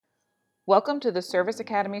Welcome to the Service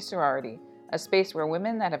Academy Sorority, a space where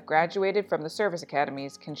women that have graduated from the service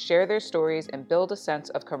academies can share their stories and build a sense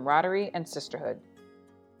of camaraderie and sisterhood.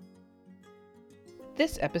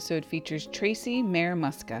 This episode features Tracy Mayer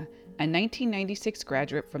Muska, a 1996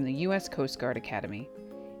 graduate from the U.S. Coast Guard Academy.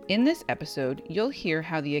 In this episode, you'll hear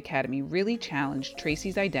how the Academy really challenged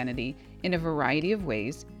Tracy's identity in a variety of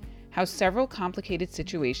ways, how several complicated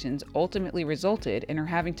situations ultimately resulted in her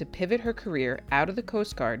having to pivot her career out of the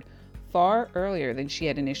Coast Guard far earlier than she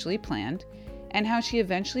had initially planned, and how she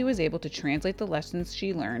eventually was able to translate the lessons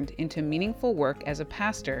she learned into meaningful work as a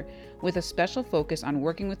pastor with a special focus on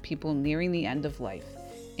working with people nearing the end of life.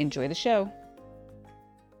 Enjoy the show.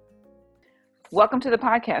 Welcome to the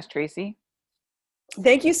podcast, Tracy.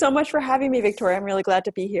 Thank you so much for having me, Victoria. I'm really glad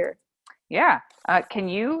to be here. Yeah. Can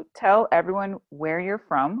you tell everyone where you're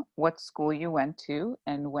from, what school you went to,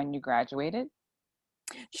 and when you graduated?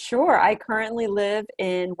 Sure. I currently live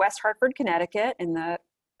in West Hartford, Connecticut, in the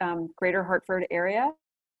greater Hartford area.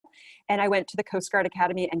 And I went to the Coast Guard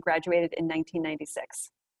Academy and graduated in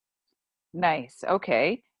 1996. Nice.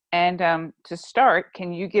 Okay. And to start,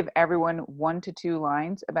 can you give everyone 1 to 2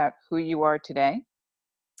 lines about who you are today?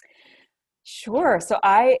 Sure. So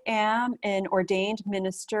I am an ordained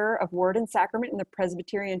minister of Word and Sacrament in the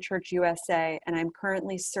Presbyterian Church USA, and I'm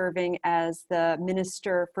currently serving as the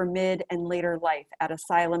minister for mid and later life at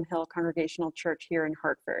Asylum Hill Congregational Church here in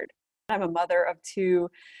Hartford. I'm a mother of 2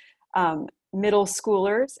 middle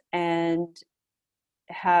schoolers and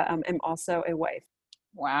am also a wife.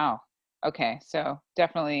 Wow. Okay. So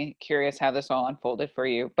definitely curious how this all unfolded for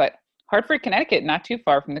you. But Hartford, Connecticut, not too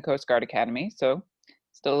far from the Coast Guard Academy. So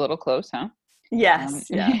still a little close, huh? Yes,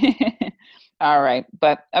 yeah. All right.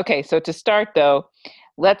 But okay. So to start, though,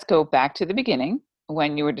 let's go back to the beginning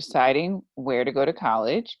when you were deciding where to go to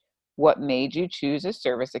college. What made you choose a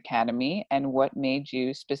service academy, and what made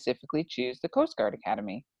you specifically choose the Coast Guard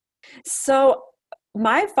Academy? So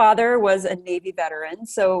my father was a Navy veteran,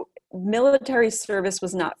 so military service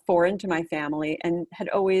was not foreign to my family and had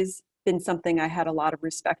always been something I had a lot of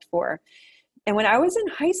respect for. And when I was in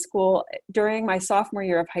high school, during my sophomore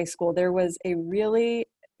year of high school, there was a really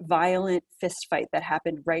violent fist fight that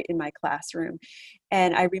happened right in my classroom.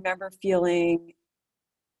 And I remember feeling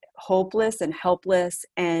hopeless and helpless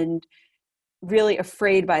and really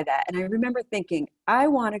afraid by that. And I remember thinking, I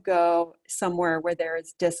want to go somewhere where there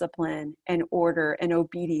is discipline and order and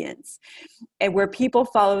obedience, and where people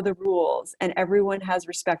follow the rules and everyone has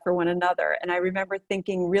respect for one another. And I remember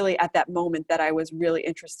thinking really at that moment that I was really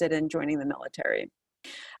interested in joining the military.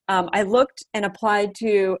 I looked and applied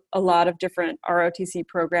to a lot of different ROTC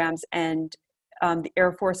programs and the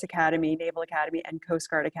Air Force Academy, Naval Academy, and Coast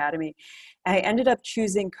Guard Academy. I ended up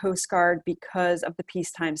choosing Coast Guard because of the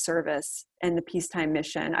peacetime service and the peacetime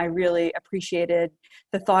mission. I really appreciated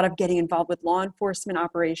the thought of getting involved with law enforcement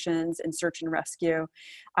operations and search and rescue.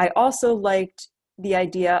 I also liked the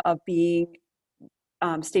idea of being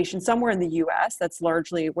stationed somewhere in the US. That's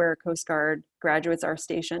largely where Coast Guard graduates are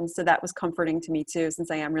stationed. So that was comforting to me too, since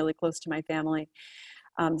I am really close to my family.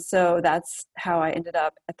 So that's how I ended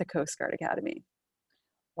up at the Coast Guard Academy.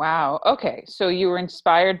 Wow. Okay. So you were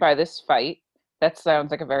inspired by this fight. That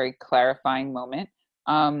sounds like a very clarifying moment.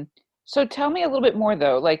 Um, so tell me a little bit more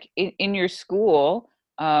though, like in your school,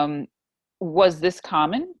 um, was this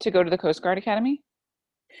common to go to the Coast Guard Academy?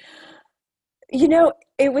 You know,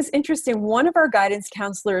 it was interesting. One of our guidance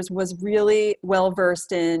counselors was really well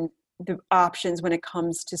versed in the options when it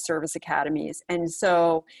comes to service academies. And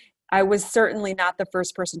so I was certainly not the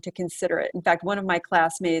first person to consider it. In fact, one of my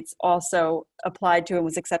classmates also applied to and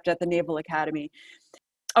was accepted at the Naval Academy.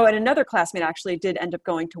 Oh, and another classmate actually did end up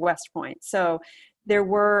going to West Point. So there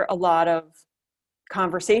were a lot of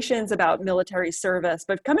conversations about military service,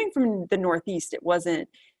 but coming from the Northeast, it wasn't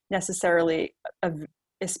necessarily a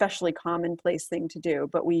especially commonplace thing to do.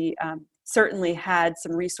 But we certainly had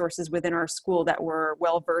some resources within our school that were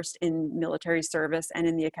well versed in military service and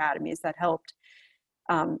in the academies that helped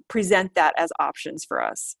present that as options for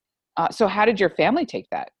us. So how did your family take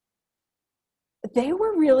that? They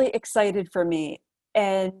were really excited for me.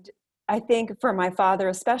 And I think for my father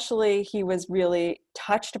especially, he was really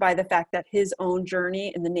touched by the fact that his own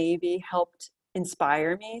journey in the Navy helped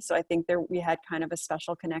inspire me. So I think we had kind of a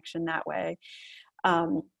special connection that way.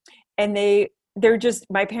 Um, and they're just,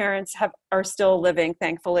 my parents are still living,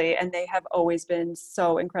 thankfully, and they have always been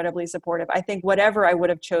so incredibly supportive. I think whatever I would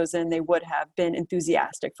have chosen, they would have been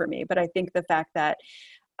enthusiastic for me. But I think the fact that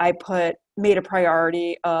I made a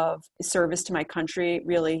priority of service to my country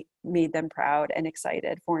really made them proud and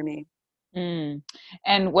excited for me. Mm.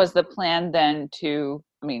 And was the plan then to,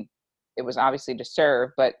 I mean, it was obviously to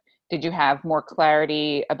serve, but Did you have more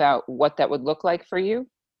clarity about what that would look like for you?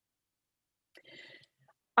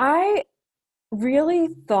 I really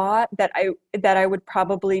thought that I would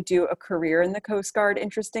probably do a career in the Coast Guard,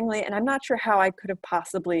 interestingly, and I'm not sure how I could have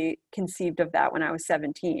possibly conceived of that when I was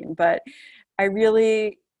 17, but I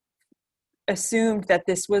really assumed that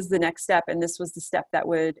this was the next step and this was the step that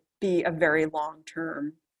would be a very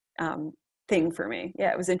long-term um, thing for me.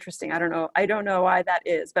 Yeah, it was interesting. I don't know why that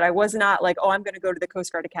is, but I was not like, oh, I'm going to go to the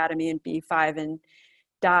Coast Guard Academy and be five and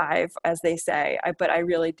dive, as they say. But I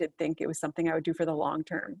really did think it was something I would do for the long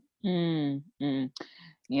term. Mm, mm,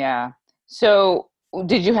 yeah. So,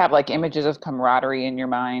 did you have like images of camaraderie in your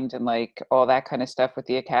mind and like all that kind of stuff with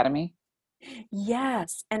the academy?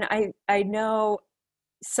 Yes, and I know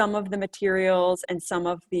some of the materials and some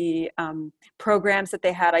of the programs that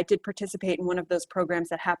they had. I did participate in one of those programs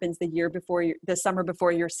that happens the year before the summer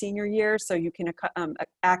before your senior year, so you can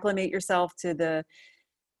acclimate yourself to the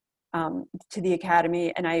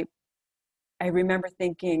academy. And I remember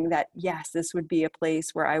thinking that yes, this would be a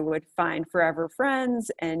place where I would find forever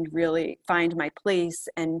friends and really find my place,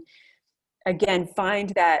 and again find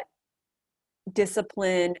that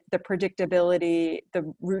discipline, the predictability,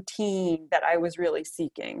 the routine that I was really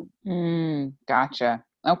seeking. Gotcha.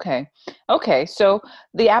 Okay. Okay. So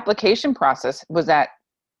the application process, was that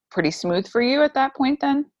pretty smooth for you at that point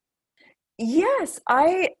then? Yes,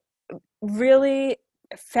 I really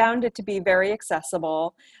found it to be very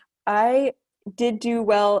accessible. I did do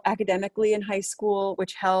well academically in high school,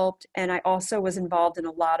 which helped. And I also was involved in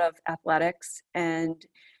a lot of athletics and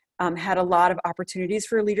had a lot of opportunities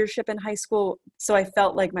for leadership in high school. So I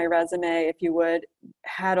felt like my resume, if you would,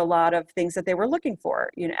 had a lot of things that they were looking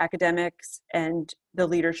for, you know, academics and the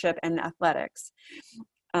leadership and athletics.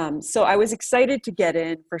 So I was excited to get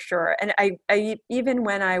in for sure. And I even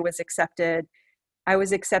when I was accepted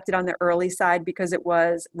on the early side because it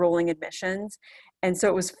was rolling admissions. And so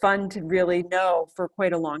it was fun to really know for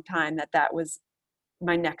quite a long time that that was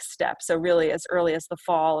my next step. So really as early as the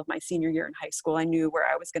fall of my senior year in high school, I knew where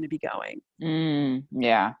I was going to be going.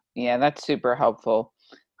 Yeah. Yeah, that's super helpful.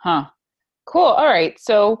 Huh. Cool. All right.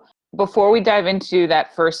 So before we dive into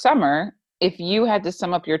that first summer, if you had to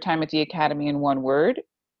sum up your time at the academy in one word,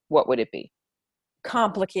 what would it be?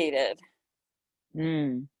 Complicated.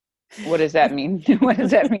 Mm. What does that mean? What does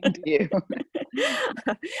that mean to you?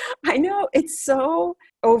 I know it's so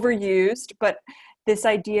overused, but this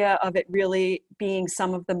idea of it really being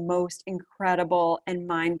some of the most incredible and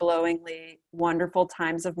mind-blowingly wonderful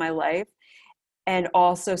times of my life, and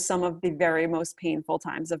also some of the very most painful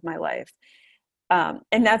times of my life.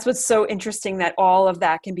 And that's what's so interesting, that all of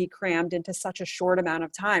that can be crammed into such a short amount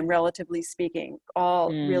of time, relatively speaking,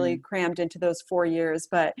 all really Mm, crammed into those 4 years.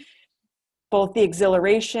 But both the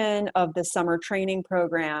exhilaration of the summer training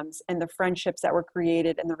programs and the friendships that were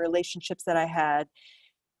created and the relationships that I had,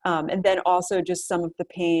 and then also just some of the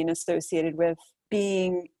pain associated with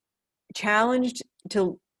being challenged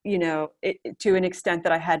to, to an extent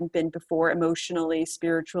that I hadn't been before, emotionally,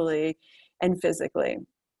 spiritually, and physically.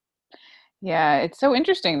 yeah, it's so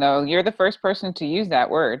interesting though. You're the first person to use that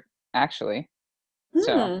word, actually.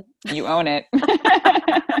 So Hmm. you own it.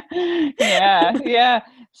 Yeah, yeah.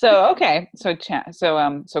 So okay, so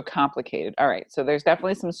complicated. All right. So there's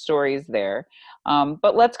definitely some stories there.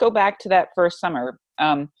 But let's go back to that first summer.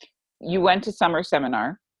 You went to summer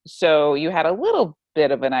seminar, so you had a little bit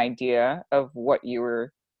of an idea of what you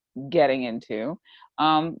were getting into.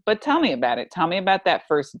 But tell me about it. Tell me about that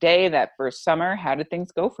first day, that first summer. How did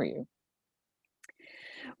things go for you?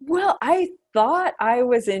 Well, I thought I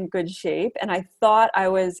was in good shape and I thought I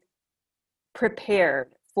was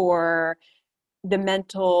prepared for the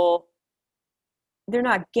mental, they're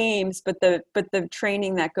not games, but the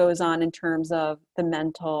training that goes on in terms of the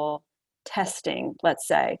mental testing, let's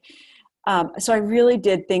say. So I really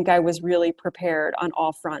did think I was really prepared on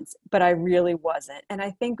all fronts, but I really wasn't. And I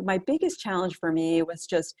think my biggest challenge for me was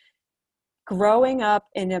just growing up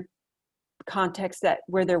in a context that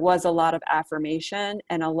where there was a lot of affirmation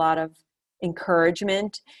and a lot of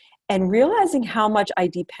encouragement, and realizing how much I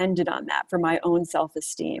depended on that for my own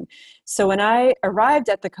self-esteem. So when I arrived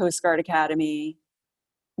at the Coast Guard Academy,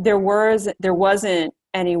 there wasn't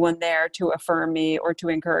anyone there to affirm me or to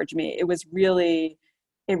encourage me. It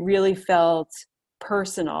really felt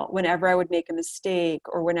personal. Whenever I would make a mistake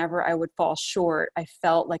or whenever I would fall short, I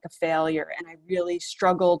felt like a failure, and I really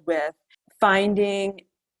struggled with finding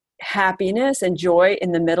happiness and joy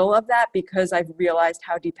in the middle of that, because I've realized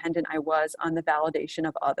how dependent I was on the validation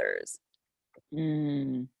of others.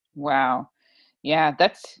 Mm, wow. Yeah,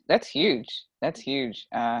 that's huge. That's huge.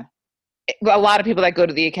 Well, a lot of people that go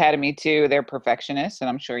to the academy too, they're perfectionists, and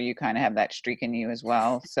I'm sure you kind of have that streak in you as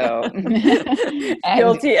well. So, and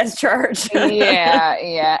Guilty as charged. yeah,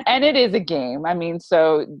 yeah. And it is a game. I mean,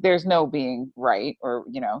 so there's no being right or,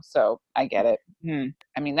 so I get it.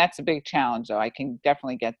 I mean, that's a big challenge though. I can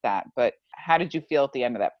definitely get that. But how did you feel at the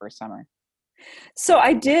end of that first summer? So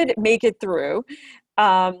I did make it through.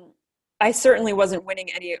 Um, I certainly wasn't winning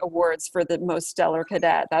any awards for the most stellar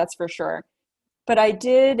cadet, that's for sure. But I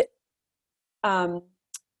did, um,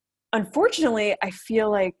 unfortunately, I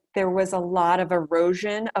feel like there was a lot of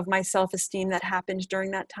erosion of my self-esteem that happened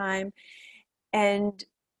during that time. And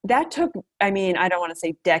that took, I mean, I don't want to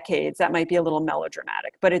say decades, that might be a little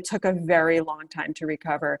melodramatic, but it took a very long time to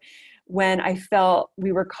recover when I felt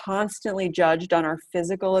we were constantly judged on our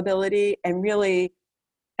physical ability. And really,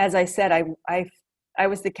 as I said, I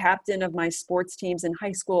was the captain of my sports teams in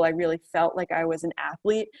high school. I really felt like I was an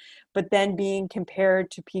athlete, but then being compared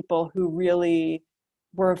to people who really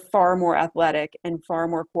were far more athletic and far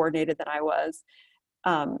more coordinated than I was,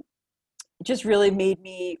 um, just really made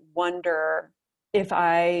me wonder if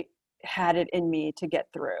I had it in me to get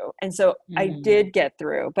through. And so I Mm, did get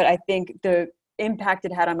through, but I think the impact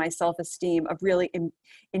it had on my self-esteem of really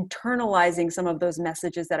internalizing some of those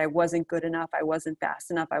messages that I wasn't good enough, I wasn't fast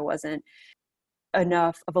enough, I wasn't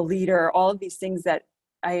enough of a leader, all of these things that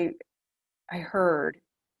I I heard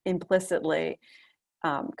implicitly,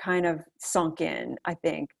 kind of sunk in, I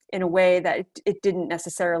think, in a way that it didn't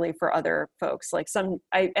necessarily for other folks. Like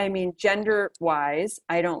I mean, gender wise,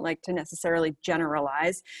 I don't like to necessarily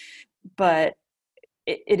generalize, but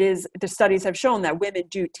it is, the studies have shown that women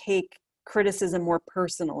do take criticism more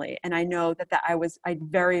personally. And I know that I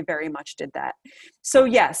very, very much did that. So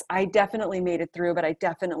yes, I definitely made it through, but I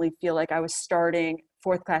definitely feel like I was starting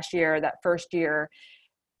fourth class year, that first year,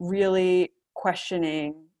 really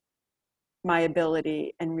questioning my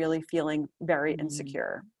ability and really feeling very mm.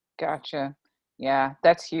 insecure. Gotcha. Yeah,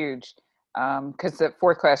 that's huge. Because the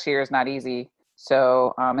fourth class year is not easy.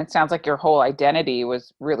 So it sounds like your whole identity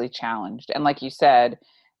was really challenged. And like you said,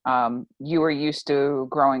 you were used to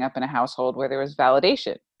growing up in a household where there was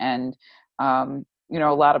validation and, a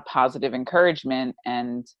lot of positive encouragement.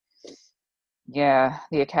 And yeah,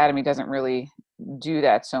 the academy doesn't really do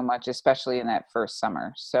that so much, especially in that first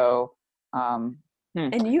summer. So, um, hmm,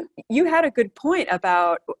 And you had a good point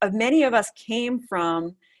about many of us came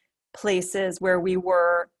from places where we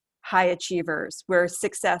were high achievers, where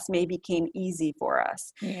success maybe came easy for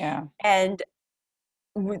us. yeah. And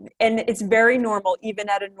and it's very normal, even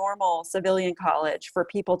at a normal civilian college, for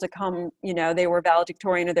people to come, they were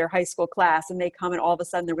valedictorian of their high school class and they come and all of a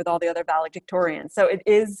sudden they're with all the other valedictorians. So it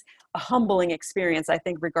is a humbling experience, I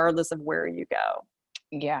think, regardless of where you go.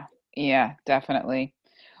 Yeah, yeah, definitely.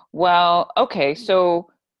 Well, okay, so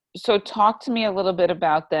talk to me a little bit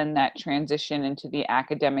about then that transition into the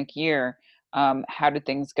academic year. How did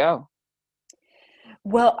things go?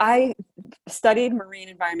 Well, I studied marine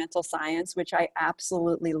environmental science, which I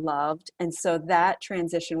absolutely loved. And so that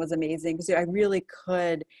transition was amazing because I really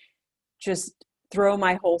could just throw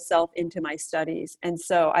my whole self into my studies. And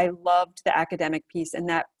so I loved the academic piece, and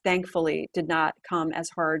that thankfully did not come as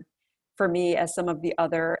hard for me as some of the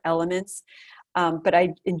other elements. But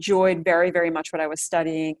I enjoyed very, very much what I was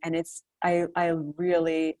studying, and I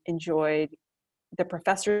really enjoyed the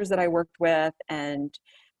professors that I worked with and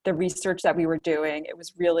the research that we were doing. It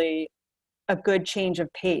was really a good change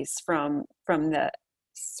of pace from the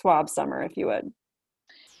swab summer, if you would.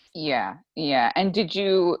 Yeah, yeah. And did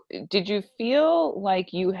you feel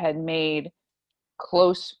like you had made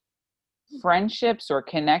close friendships or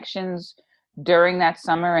connections during that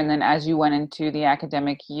summer and then as you went into the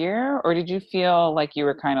academic year, or did you feel like you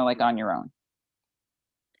were kind of like on your own?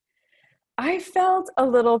 I felt a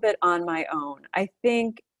little bit on my own. I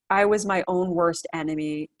think I was my own worst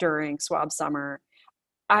enemy during swab summer.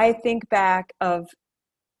 I think back of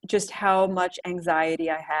just how much anxiety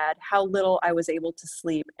I had, how little I was able to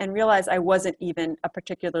sleep, and realize I wasn't even a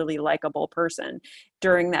particularly likable person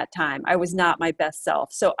during that time. I was not my best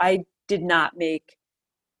self. So I did not make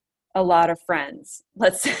a lot of friends,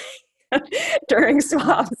 let's say, during Mm.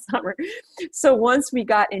 swab summer. So once we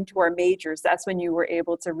got into our majors, that's when you were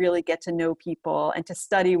able to really get to know people and to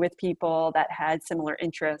study with people that had similar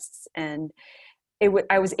interests. And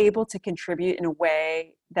I was able to contribute in a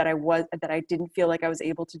way that I didn't feel like I was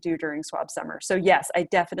able to do during swab summer. So yes, I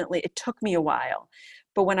definitely, it took me a while,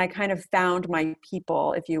 but when I kind of found my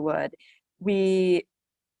people, if you would, we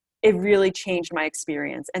it really changed my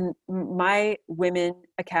experience. And my women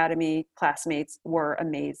academy classmates were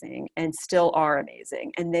amazing and still are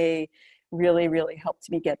amazing. And they really, really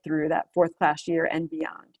helped me get through that fourth class year and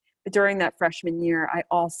beyond. during that freshman year, I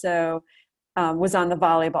also was on the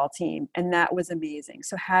volleyball team, and that was amazing.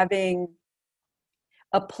 So having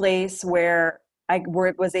a place where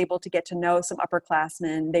was able to get to know some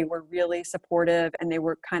upperclassmen, they were really supportive and they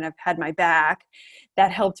were kind of had my back.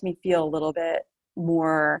 That helped me feel a little bit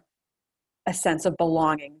more a sense of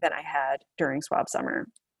belonging than I had during swab summer.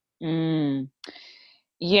 Mm.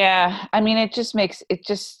 Yeah, I mean, it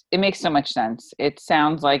makes so much sense. It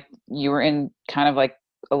sounds like you were in kind of like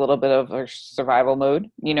a little bit of a survival mode,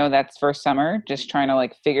 that's first summer, just trying to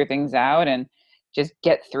like figure things out and just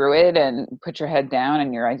get through it and put your head down,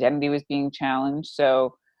 and your identity was being challenged.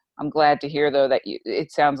 So I'm glad to hear though that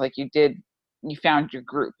it sounds like you found your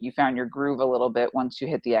group, you found your groove a little bit once you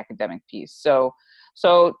hit the academic piece. So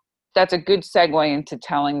that's a good segue into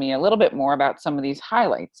telling me a little bit more about some of these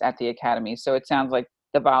highlights at the academy. So it sounds like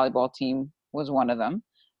the volleyball team was one of them.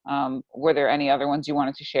 Were there any other ones you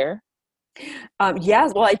wanted to share? Yeah,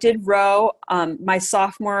 well, I did row my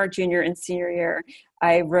sophomore, junior, and senior year.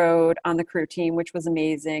 I rowed on the crew team, which was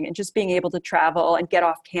amazing. And just being able to travel and get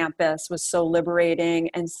off campus was so liberating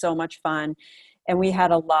and so much fun. And we had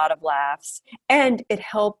a lot of laughs. And it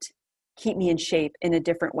helped keep me in shape in a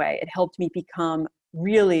different way. It helped me become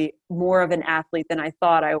really more of an athlete than I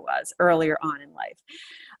thought I was earlier on in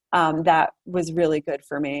life. That was really good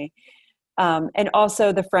for me. And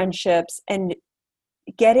also the friendships and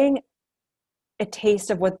getting a taste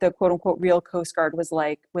of what the quote unquote real Coast Guard was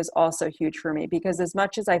like was also huge for me, because as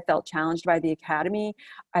much as I felt challenged by the academy,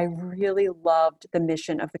 I really loved the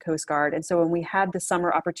mission of the Coast Guard. And so when we had the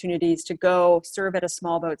summer opportunities to go serve at a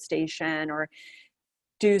small boat station or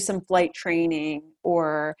do some flight training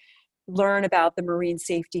or learn about the marine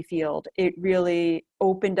safety field, it really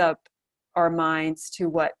opened up our minds to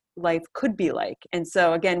what life could be like. And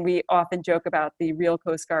so again, we often joke about the real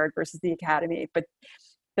Coast Guard versus the academy, but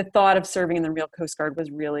the thought of serving in the real Coast Guard was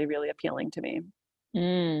really, really appealing to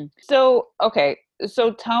me. So, okay.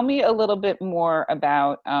 So tell me a little bit more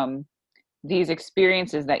about these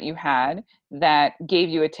experiences that you had that gave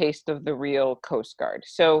you a taste of the real Coast Guard.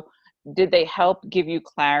 So did they help give you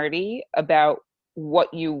clarity about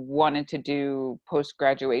what you wanted to do post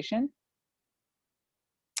graduation?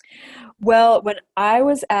 Well, when I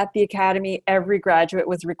was at the academy, every graduate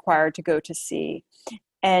was required to go to sea.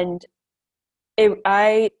 And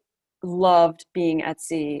I loved being at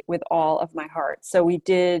sea with all of my heart. So we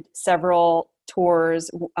did several tours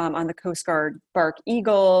on the Coast Guard Bark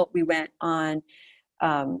Eagle. We went on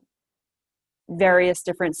um, various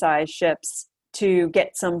different size ships to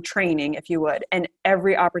get some training, if you would. And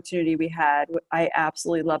every opportunity we had, I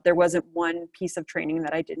absolutely loved. There wasn't one piece of training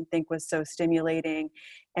that I didn't think was so stimulating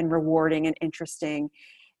and rewarding and interesting.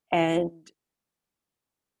 And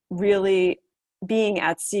really being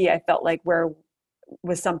at sea, I felt like where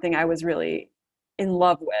was something I was really in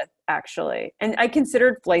love with, actually. And I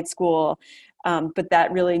considered flight school, but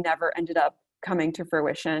that really never ended up coming to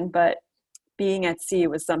fruition. But being at sea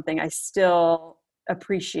was something I still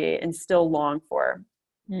appreciate and still long for.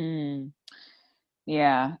 Hmm.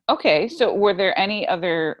 Yeah. Okay. So were there any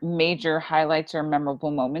other major highlights or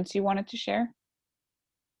memorable moments you wanted to share?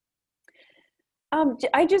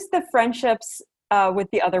 I just, the friendships with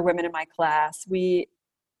the other women in my class, we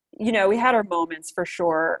had our moments for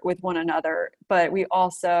sure with one another, but we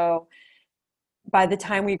also, by the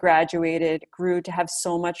time we graduated, grew to have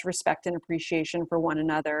so much respect and appreciation for one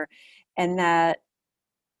another. And that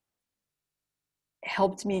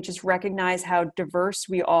helped me just recognize how diverse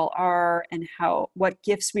we all are and what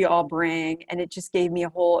gifts we all bring. And it just gave me a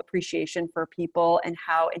whole appreciation for people and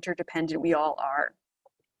how interdependent we all are.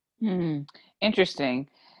 Hmm. Interesting.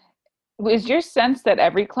 Was your sense that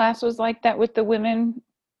every class was like that with the women,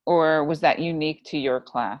 or was that unique to your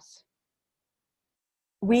class?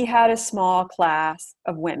 We had a small class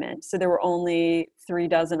of women, so there were only 3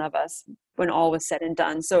 dozen of us when all was said and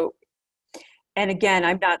done. So, and again,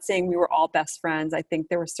 I'm not saying we were all best friends. I think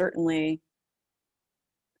there were certainly,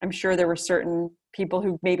 I'm sure there were certain people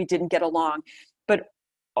who maybe didn't get along, but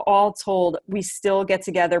all told, we still get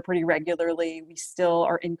together pretty regularly. We still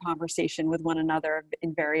are in conversation with one another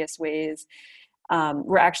in various ways.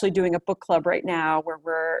 We're actually doing a book club right now where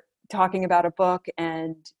we're talking about a book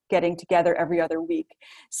and getting together every other week.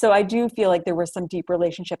 So I do feel like there were some deep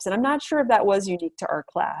relationships, and I'm not sure if that was unique to our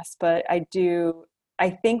class, but I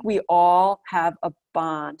think we all have a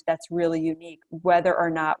bond that's really unique, whether or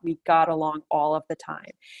not we got along all of the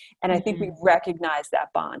time. And I think we Mhm. recognize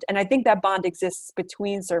that bond. And I think that bond exists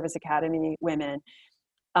between Service Academy women,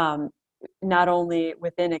 um, not only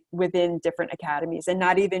within different academies and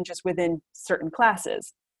not even just within certain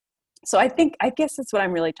classes. So I guess that's what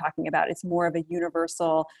I'm really talking about. It's more of a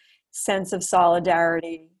universal sense of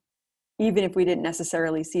solidarity even if we didn't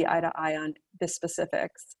necessarily see eye to eye on the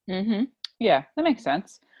specifics. Mm-hmm. Yeah, that makes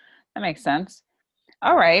sense. That makes sense.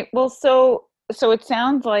 All right. Well, so it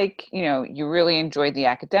sounds like, you really enjoyed the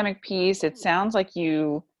academic piece. It sounds like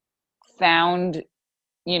you found,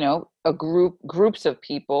 a groups of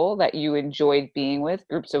people that you enjoyed being with,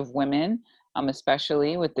 groups of women,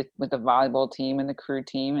 especially with the volleyball team and the crew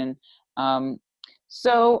team. And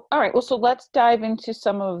so, all right. Well, so let's dive into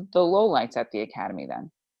some of the lowlights at the academy then.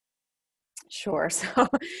 Sure. So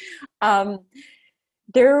um,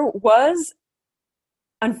 there was,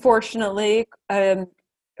 unfortunately,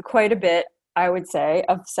 quite a bit, I would say,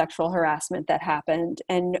 of sexual harassment that happened.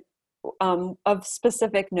 And of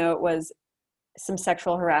specific note was some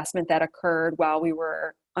sexual harassment that occurred while we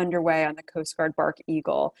were underway on the Coast Guard Bark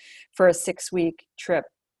Eagle for a 6-week trip,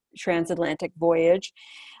 transatlantic voyage.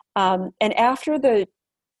 And after that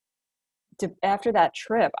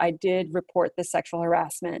trip, I did report the sexual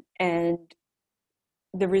harassment, and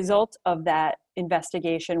the result of that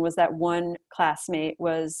investigation was that one classmate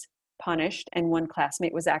was punished and one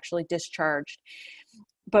classmate was actually discharged.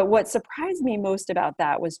 But what surprised me most about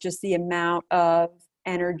that was just the amount of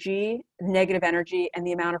energy, negative energy, and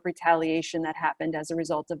the amount of retaliation that happened as a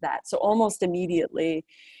result of that. So almost immediately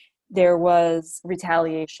there was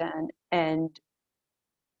retaliation, and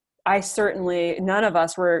none of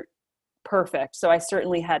us were perfect. So I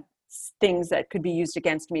certainly had things that could be used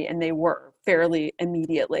against me, and they were fairly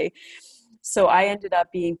immediately. So I ended up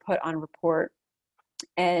being put on report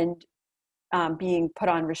and being put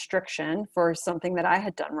on restriction for something that I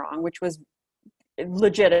had done wrong, which was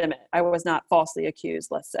legitimate. I was not falsely accused,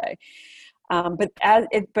 let's say.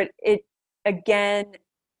 But it again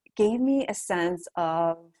gave me a sense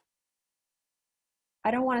of,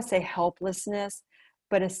 I don't want to say helplessness,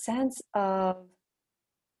 but a sense of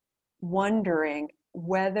wondering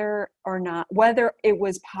whether it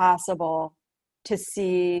was possible to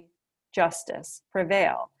see justice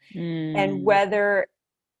prevail, and Mm, whether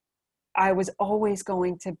I was always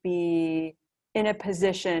going to be in a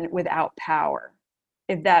position without power,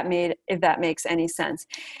 if that makes any sense.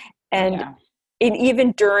 And yeah.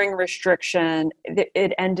 even during restriction,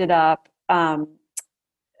 it ended up,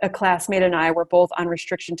 a classmate and I were both on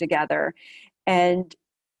restriction together, and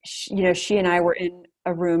she and I were in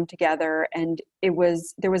a room together, and there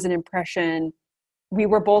was an impression. We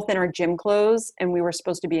were both in our gym clothes and we were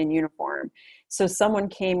supposed to be in uniform. So someone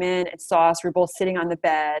came in and saw us. We were both sitting on the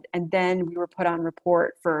bed, and then we were put on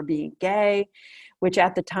report for being gay, which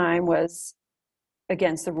at the time was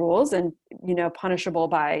against the rules and punishable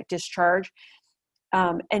by discharge.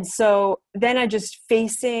 And so then I just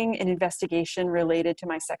facing an investigation related to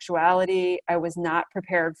my sexuality. I was not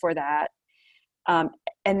prepared for that. Um,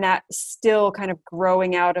 and that still kind of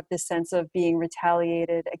growing out of the sense of being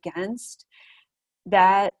retaliated against,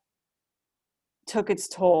 that took its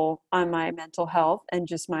toll on my mental health and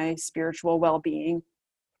just my spiritual well-being.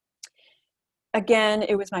 Again,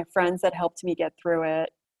 it was my friends that helped me get through it.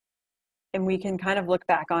 And we can kind of look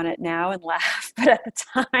back on it now and laugh. But at the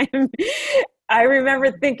time, I remember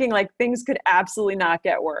thinking like things could absolutely not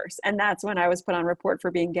get worse. And that's when I was put on report for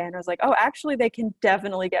being gay. And I was like, oh, actually, they can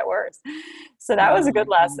definitely get worse. So that Oh was a my good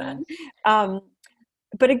lesson. goodness. Um,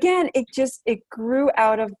 but again, it grew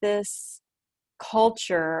out of this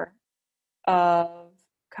culture of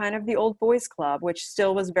kind of the old boys club, which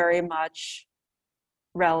still was very much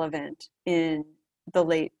relevant in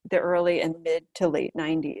the early and mid to late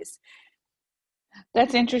 90s.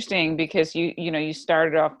 That's interesting because you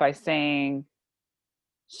started off by saying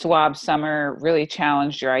Swab Summer really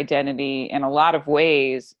challenged your identity in a lot of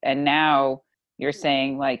ways, and now you're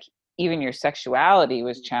saying like even your sexuality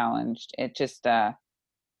was challenged. It just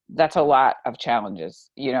that's a lot of challenges,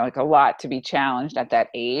 like a lot to be challenged at that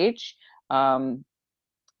age,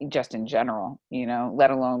 just in general,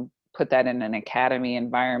 let alone put that in an academy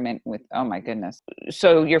environment with, oh my goodness.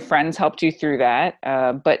 So your friends helped you through that,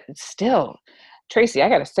 but still, Tracy, I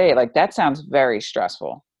gotta say, like that sounds very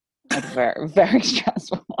stressful, like very, very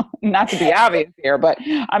stressful. Not to be obvious here, but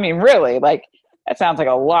I mean, really, like that sounds like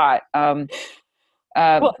a lot.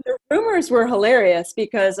 Uh, Well, the rumors were hilarious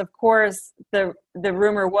because, of course, the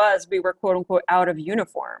rumor was we were quote unquote out of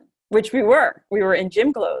uniform, which we were. We were in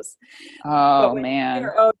gym clothes. But oh when you man.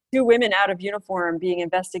 hear, oh, two women out of uniform being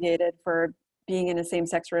investigated for being in a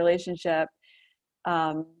same-sex relationship,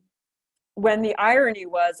 um, when the irony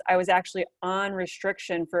was I was actually on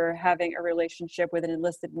restriction for having a relationship with an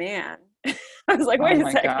enlisted man. I was like, Oh wait a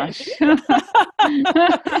my second. gosh.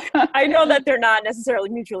 I know that they're not necessarily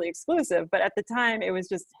mutually exclusive, but at the time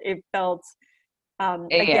it felt,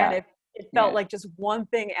 again, Yeah, it felt yeah. like just one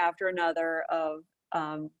thing after another of,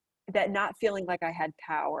 that not feeling like I had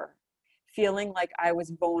power. feeling like I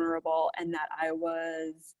was vulnerable and that I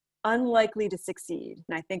was unlikely to succeed.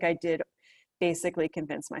 And I think I did basically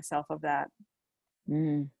convince myself of that.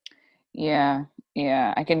 Mm. Yeah,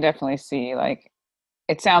 yeah, I can definitely see like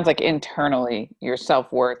it sounds like internally your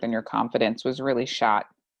self-worth and your confidence was really shot.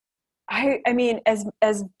 I mean,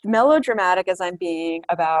 as melodramatic as I'm being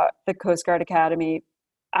about the Coast Guard Academy,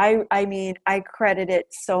 I mean, I credit it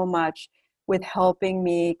so much with helping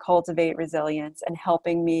me cultivate resilience and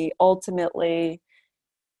helping me ultimately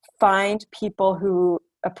find people who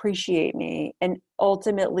appreciate me and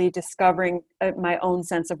ultimately discovering my own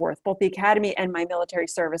sense of worth. Both the academy and my military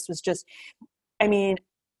service was just, I mean,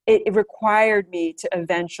 it required me to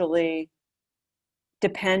eventually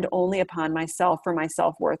depend only upon myself for my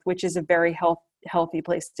self-worth, which is a very healthy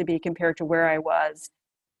place to be compared to where I was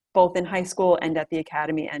both in high school and at the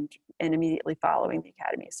academy and immediately following the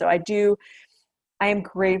academy. So I am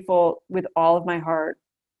grateful with all of my heart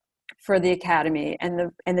for the academy and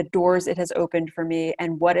the doors it has opened for me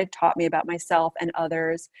and what it taught me about myself and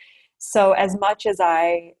others. So as much as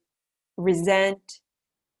I resent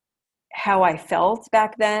how I felt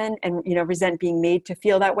back then and resent being made to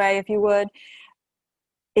feel that way, if you would,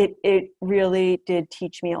 it really did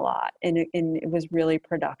teach me a lot, and it was really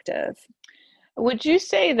productive. Would you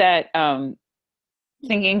say that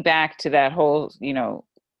thinking back to that whole,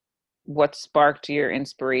 what sparked your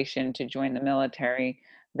inspiration to join the military,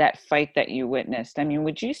 that fight that you witnessed? I mean,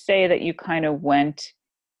 would you say that you kind of went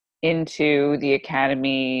into the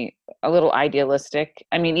academy a little idealistic?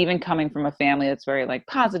 I mean, even coming from a family that's very like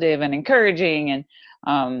positive and encouraging, and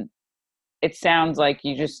um, it sounds like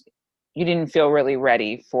you didn't feel really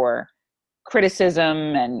ready for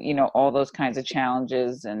criticism and all those kinds of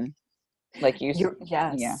challenges and like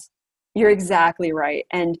yeah. Yes, you're exactly right.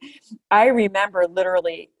 And I remember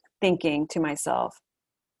literally thinking to myself,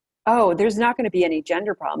 oh, there's not going to be any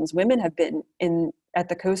gender problems. Women have been in at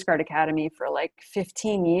the Coast Guard Academy for like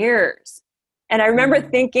 15 years. And I remember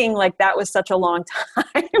Mm. thinking like that was such a long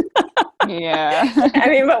time. Yeah. I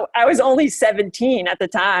mean, but I was only 17 at the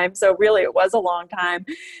time, so really it was a long time.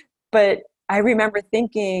 But I remember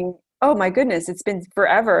thinking, oh my goodness, it's been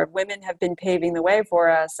forever. Women have been paving the way for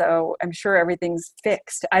us, so I'm sure everything's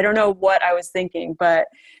fixed. I don't know what I was thinking, but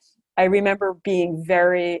I remember being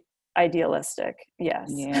very idealistic. Yes.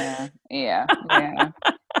 Yeah, yeah, yeah.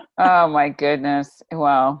 Oh my goodness.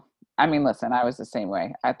 Well, I mean, listen, I was the same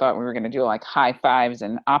way. I thought we were going to do like high fives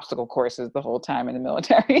and obstacle courses the whole time in the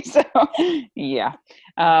military. So, yeah.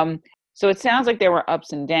 Um, so it sounds like there were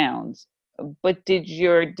ups and downs, but did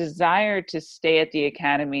your desire to stay at the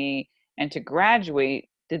academy and to graduate,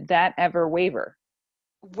 did that ever waver?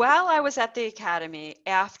 While I was at the academy,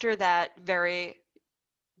 after that very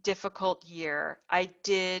difficult year, I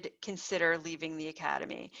did consider leaving the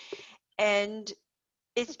academy. And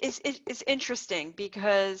it's interesting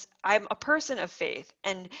because I'm a person of faith,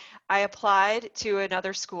 and I applied to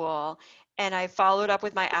another school and I followed up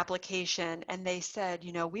with my application, and they said,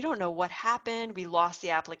 we don't know what happened. We lost the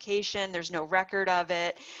application. There's no record of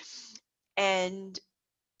it. And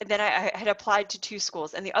then I had applied to two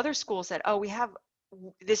schools, and the other school said, oh,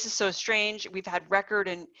 this is so strange. We've had record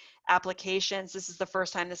and applications. This is the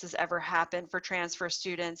first time this has ever happened for transfer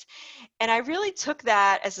students. And I really took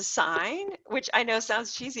that as a sign, which I know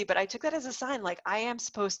sounds cheesy, but I took that as a sign, like I am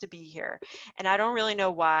supposed to be here. And I don't really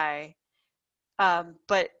know why.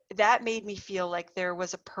 But that made me feel like there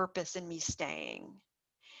was a purpose in me staying.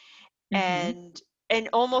 Hmm. And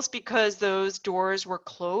almost because those doors were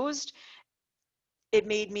closed, it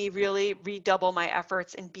made me really redouble my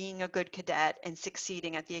efforts in being a good cadet and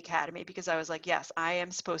succeeding at the academy, because I was like, yes, I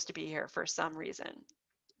am supposed to be here for some reason.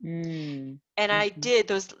 Mm. And I Hmm. did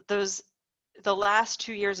those the last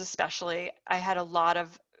 2 years especially. I had a lot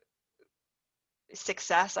of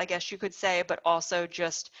success, I guess you could say, but also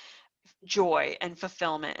just joy and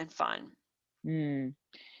fulfillment and fun. Mm.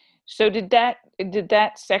 So did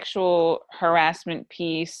that sexual harassment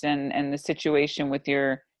piece and the situation with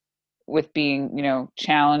with being,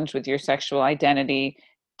 challenged with your sexual identity,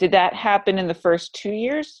 did that happen in the first 2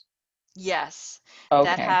 years? Yes, that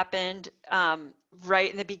Okay, happened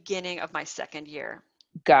right in the beginning of my second year.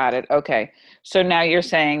 got it. Okay. So now you're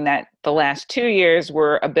saying that the last 2 years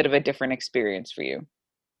were a bit of a different experience for you.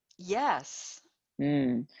 Yes.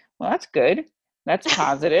 Mm. Well, that's good. That's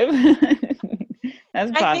positive.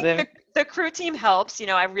 That's I think positive. the crew team helps.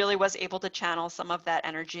 I really was able to channel some of that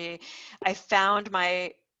energy. I found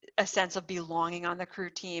a sense of belonging on the crew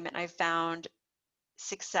team, and I found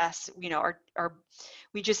success.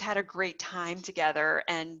 We just had a great time together,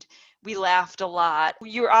 and We laughed a lot.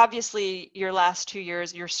 You're obviously, your last 2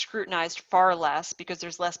 years, you're scrutinized far less because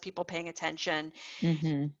there's less people paying attention.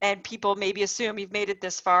 Mm-hmm. And people maybe assume you've made it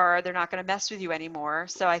this far, they're not going to mess with you anymore.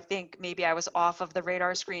 So I think maybe I was off of the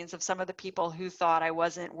radar screens of some of the people who thought I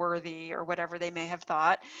wasn't worthy or whatever they may have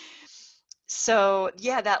thought. So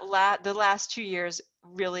yeah, the last 2 years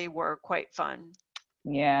really were quite fun.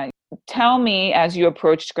 Yeah. Tell me, as you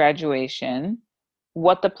approached graduation,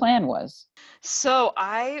 what the plan was. So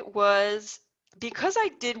because I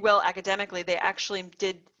did well academically, they actually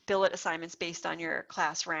did billet assignments based on your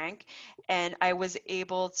class rank, and I was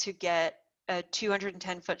able to get a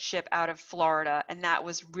 210-foot ship out of Florida, and that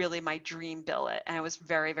was really my dream billet, and I was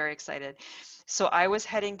very, very excited. So I was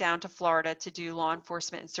heading down to Florida to do law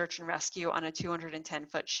enforcement and search and rescue on a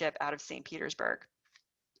 210-foot ship out of St. Petersburg.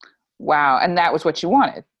 Wow. And that was what you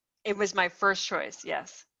wanted. It was my first choice,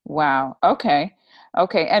 yes. Wow. Okay.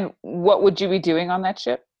 Okay. And what would you be doing on that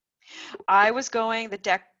ship? I was going the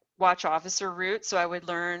deck watch officer route, so I would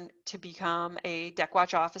learn to become a deck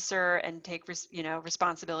watch officer and take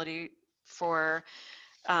responsibility for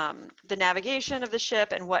the navigation of the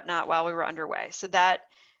ship and whatnot while we were underway. So that,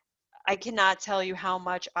 I cannot tell you how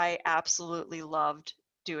much I absolutely loved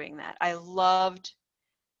doing that. I loved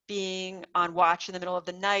being on watch in the middle of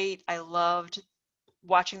the night. I loved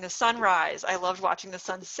watching the sunrise. I loved watching the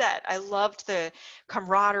sunset. I loved the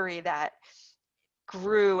camaraderie that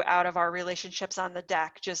grew out of our relationships on the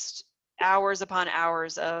deck, just hours upon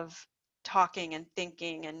hours of talking and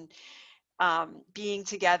thinking and being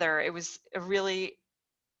together. It was a really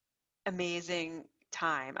amazing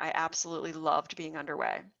time. I absolutely loved being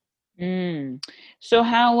underway. Mm. So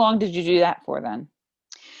how long did you do that for then?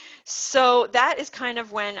 So that is kind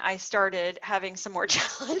of when I started having some more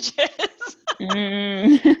challenges.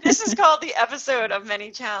 Mm. This is called the episode of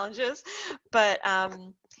many challenges, but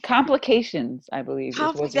Complications, I believe, is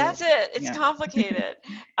was your, that's it. It's yeah. complicated.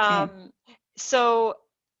 Yeah. So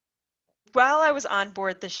while I was on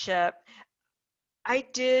board the ship, I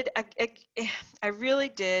did, I really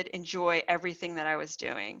did enjoy everything that I was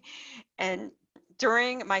doing. And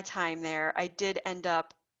during my time there, I did end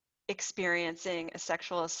up experiencing a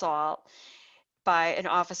sexual assault by an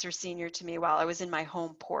officer senior to me while I was in my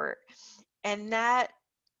home port. And that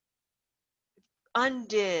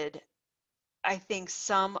undid, I think,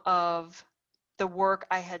 some of the work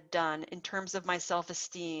I had done in terms of my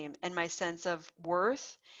self-esteem and my sense of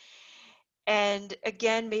worth. And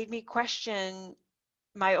again, made me question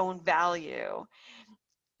my own value.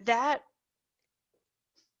 That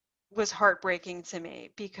was heartbreaking to me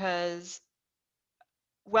because,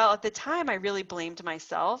 well, at the time, I really blamed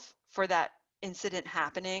myself for that incident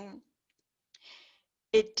happening.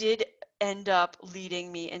 It did end up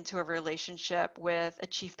leading me into a relationship with a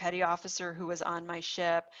chief petty officer who was on my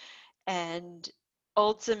ship, and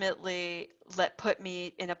ultimately put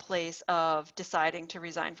me in a place of deciding to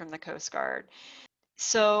resign from the Coast Guard.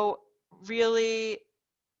 So really,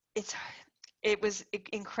 it's it was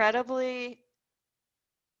incredibly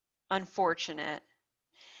unfortunate,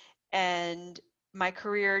 and my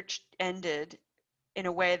career ended in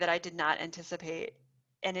a way that I did not anticipate.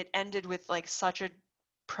 And it ended with like such a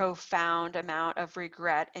profound amount of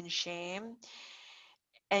regret and shame.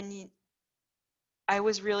 And I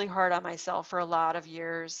was really hard on myself for a lot of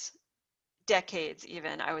years, decades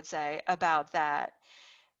even, I would say, about that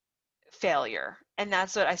failure. And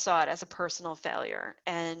that's what I saw it as, a personal failure.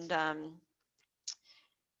 And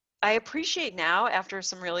I appreciate now, after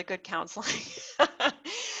some really good counseling,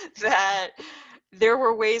 that there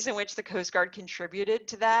were ways in which the Coast Guard contributed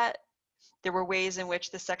to that. There were ways in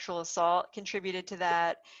which the sexual assault contributed to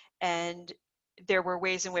that. And there were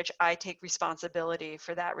ways in which I take responsibility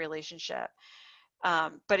for that relationship.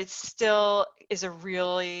 But it still is a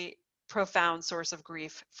really profound source of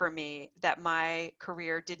grief for me that my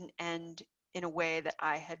career didn't end in a way that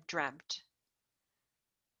I had dreamt.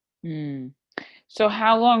 Mm. So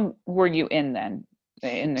how long were you in then,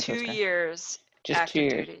 in the Two Coast Guard? years Just two active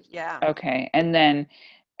years. duty, yeah. Okay. And then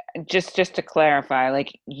just to clarify,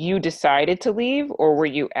 like you decided to leave or were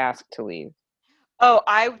you asked to leave? Oh,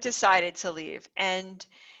 I decided to leave. And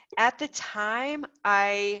at the time,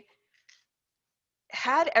 I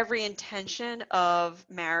had every intention of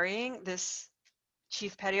marrying this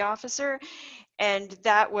chief petty officer, and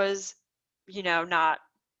that was, not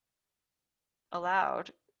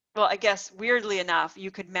allowed. Well, I guess weirdly enough,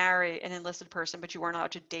 you could marry an enlisted person, but you weren't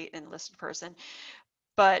allowed to date an enlisted person.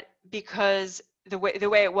 But because the way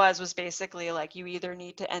it was basically like, you either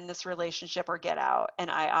need to end this relationship or get out,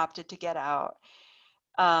 and I opted to get out.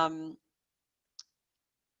 Um,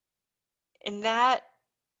 and that,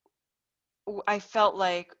 I felt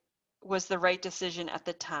like was the right decision at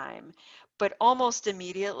the time. But almost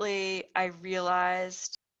immediately, I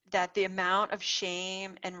realized that the amount of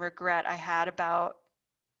shame and regret I had about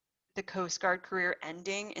the Coast Guard career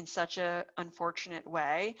ending in such a unfortunate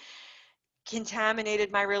way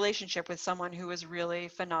contaminated my relationship with someone who was really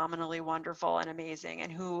phenomenally wonderful and amazing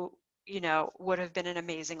and who, would have been an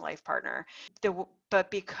amazing life partner. But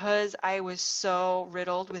because I was so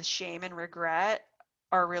riddled with shame and regret,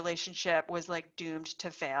 our relationship was like doomed to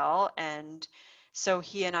fail. And so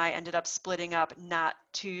he and I ended up splitting up not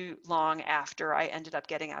too long after I ended up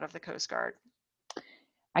getting out of the Coast Guard.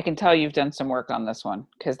 I can tell you've done some work on this one,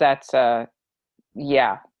 because that's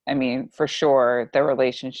yeah, I mean, for sure the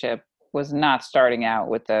relationship was not starting out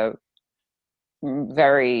with a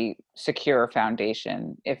very secure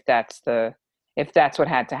foundation. If that's what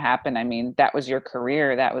had to happen. I mean, that was your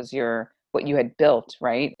career, that was your what you had built,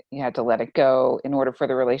 right? You had to let it go in order for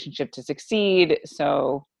the relationship to succeed.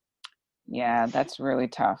 So yeah, that's really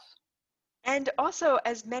tough. And also,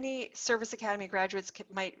 as many Service Academy graduates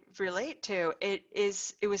might relate to, it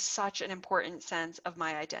was such an important sense of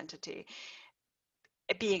my identity,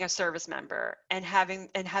 being a service member and having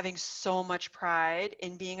so much pride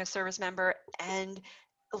in being a service member and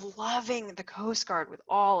loving the Coast Guard with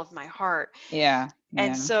all of my heart. Yeah,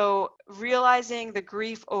 And yeah. so realizing the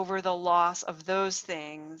grief over the loss of those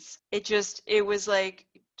things, it was like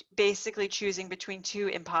basically choosing between two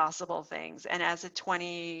impossible things. And as a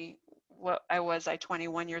 21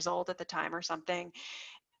 years old at the time or something,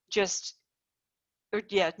 just,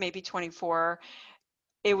 yeah, maybe 24.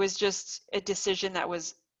 It was just a decision that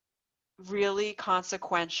was really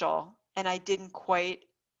consequential, and I didn't quite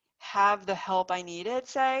have the help I needed,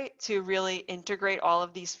 say, to really integrate all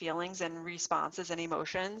of these feelings and responses and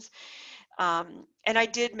emotions. And I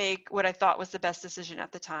did make what I thought was the best decision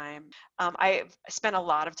at the time. I spent a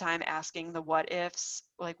lot of time asking the what ifs,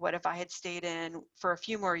 like what if I had stayed in for a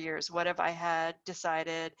few more years? What if I had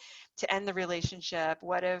decided to end the relationship?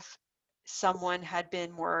 What if someone had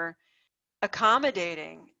been more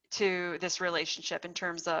accommodating to this relationship in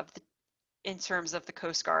terms of the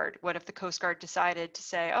Coast Guard? What if the Coast Guard decided to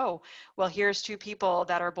say, oh, well, here's two people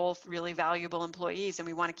that are both really valuable employees and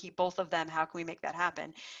we want to keep both of them. How can we make that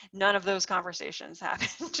happen? None of those conversations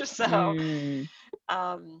happened. So, Mm,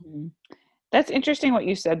 um, mm. That's interesting what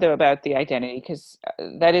you said though about the identity, because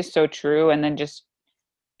that is so true. And then just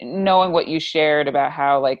knowing what you shared about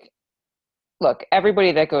how, like, look,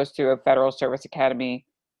 everybody that goes through a federal service academy,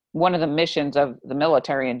 one of the missions of the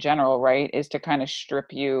military in general, right, is to kind of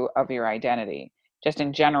strip you of your identity, just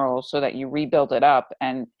in general, so that you rebuild it up.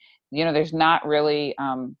 And there's not really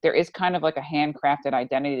there is kind of like a handcrafted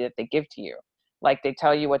identity that they give to you. Like, they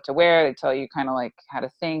tell you what to wear, they tell you kind of like how to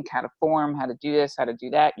think, how to form, how to do this, how to do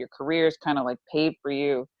that. Your career is kind of like paved for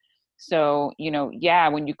you. So yeah,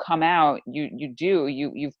 when you come out,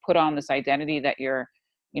 you've put on this identity that you're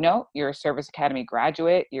a service academy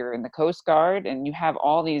graduate, you're in the Coast Guard, and you have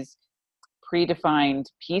all these predefined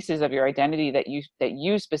pieces of your identity that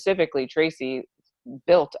you specifically, Tracy,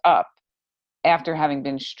 built up after having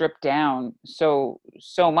been stripped down so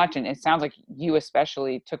much. And it sounds like you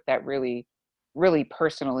especially took that really, really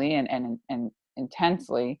personally and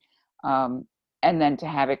intensely. um, and then to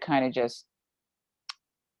have it kind of just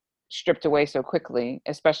stripped away so quickly,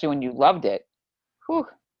 especially when you loved it. Whew,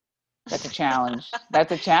 that's a challenge.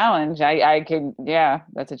 That's a challenge. I can, yeah,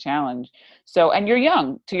 that's a challenge. So, and you're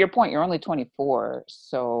young, to your point, you're only 24.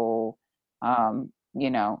 So,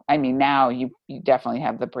 I mean, now you definitely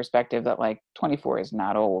have the perspective that, like, 24 is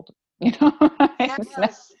not old, it's not,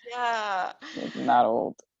 yes, yeah. it's not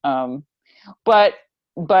old. But,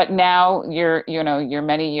 now you're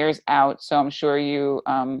many years out. So I'm sure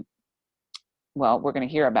well, we're going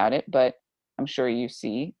to hear about it, but I'm sure you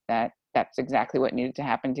see that that's exactly what needed to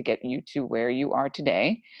happen to get you to where you are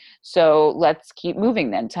today. So let's keep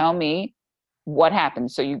moving then. Tell me what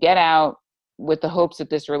happened. So you get out with the hopes that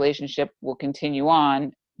this relationship will continue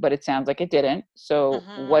on, but it sounds like it didn't. So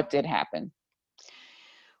Hmm. what did happen?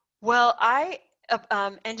 Well, I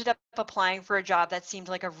ended up applying for a job that seemed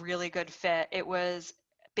like a really good fit. It was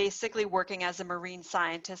basically working as a marine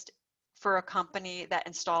scientist for a company that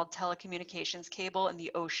installed telecommunications cable in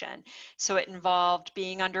the ocean. So it involved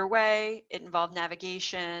being underway, it involved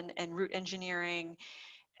navigation and route engineering.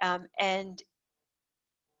 And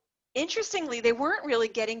interestingly, they weren't really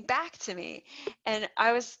getting back to me. And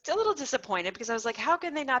I was a little disappointed because I was like, how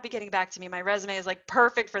can they not be getting back to me? My resume is like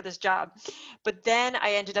perfect for this job. But then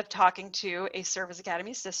I ended up talking to a Service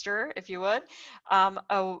Academy sister, if you would,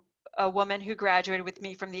 a woman who graduated with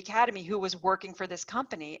me from the academy who was working for this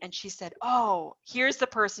company, and she said, "Oh, here's the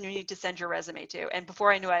person you need to send your resume to." And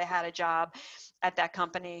before I knew, I had a job at that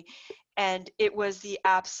company, and it was the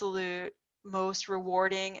absolute most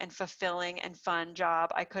rewarding and fulfilling and fun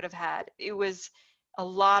job I could have had. It was a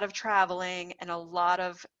lot of traveling and a lot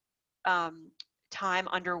of time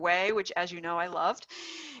underway, which, as you know, I loved.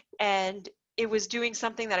 And it was doing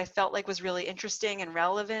something that I felt like was really interesting and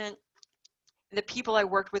relevant. The people I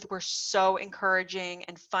worked with were so encouraging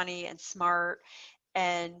and funny and smart.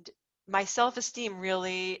 And my self-esteem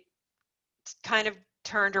really kind of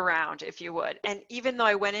turned around, if you would. And even though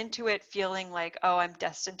I went into it feeling like, oh, I'm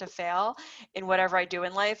destined to fail in whatever I do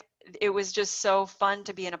in life, it was just so fun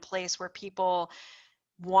to be in a place where people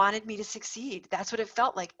wanted me to succeed. That's what it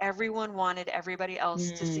felt like. Everyone wanted everybody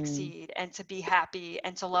else to Mm. succeed and to be happy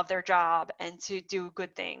and to love their job and to do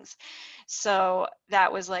good things. So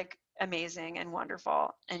that was like amazing and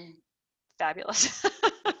wonderful and fabulous.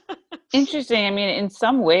 Interesting. I mean, in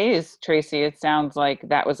some ways, Tracy, it sounds like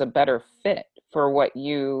that was a better fit for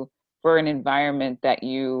for an environment that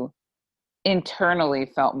you internally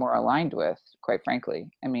felt more aligned with, quite frankly.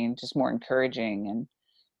 I mean, just more encouraging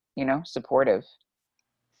and, supportive.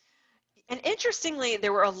 And interestingly,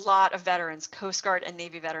 there were a lot of veterans, Coast Guard and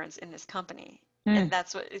Navy veterans in this company. And Hmm.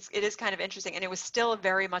 that's it is kind of interesting. And it was still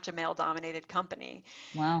very much a male dominated company.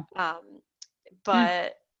 Wow. Um, Hmm.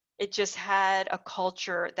 but it just had a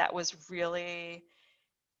culture that was really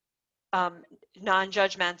um,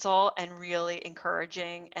 non-judgmental and really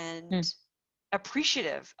encouraging Hmm. and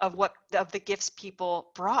appreciative of the gifts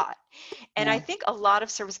people brought. And I Yeah. think a lot of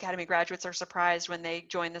Service Academy graduates are surprised when they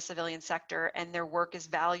join the civilian sector and their work is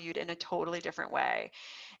valued in a totally different way.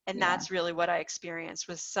 And Yeah. that's really what I experienced,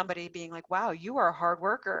 was somebody being like, wow, you are a hard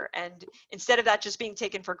worker. And instead of that just being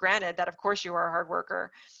taken for granted, that of course you are a hard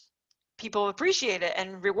worker, people appreciate it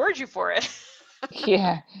and reward you for it.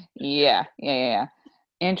 Yeah. Yeah. Yeah. Yeah. Yeah.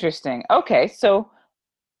 Interesting. Okay. So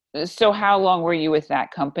how long were you with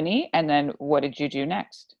that company? And then what did you do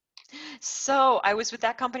next? So I was with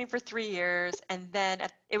that company for 3 years, and then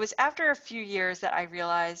it was after a few years that I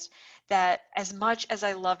realized that as much as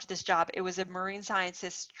I loved this job, it was a marine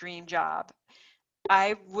scientist's dream job.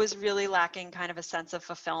 I was really lacking kind of a sense of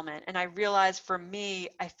fulfillment. And I realized for me,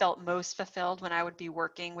 I felt most fulfilled when I would be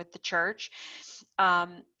working with the church,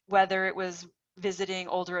 whether it was visiting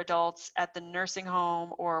older adults at the nursing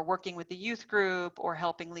home or working with the youth group or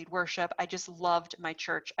helping lead worship. I just loved my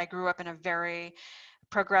church. I grew up in a very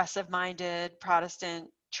progressive minded Protestant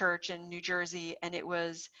church in New Jersey, and it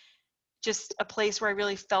was just a place where I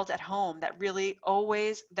really felt at home, that really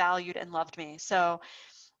always valued and loved me. So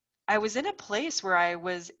I was in a place where I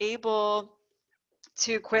was able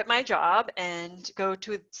to quit my job and go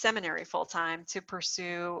to seminary full time to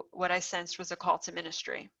pursue what I sensed was a call to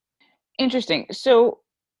ministry. Interesting. So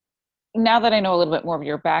now that I know a little bit more of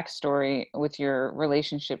your backstory with your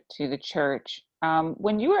relationship to the church,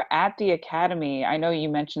 when you were at the academy, I know you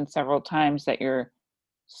mentioned several times that your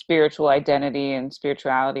spiritual identity and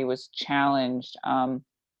spirituality was challenged.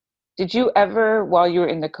 Did you ever, while you were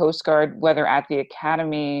in the Coast Guard, whether at the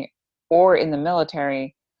academy or in the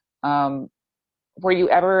military, um, were you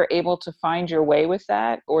ever able to find your way with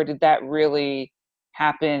that? Or did that really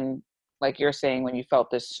happen, like you're saying, when you felt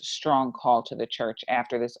this strong call to the church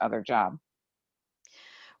after this other job?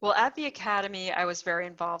 Well, at the academy, I was very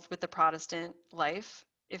involved with the Protestant life,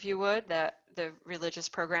 if you would, the religious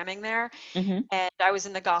programming there. Hmm. And I was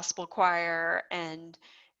in the gospel choir and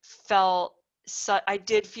felt I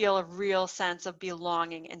did feel a real sense of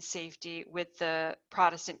belonging and safety with the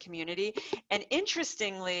Protestant community. And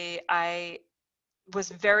interestingly, I was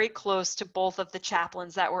very close to both of the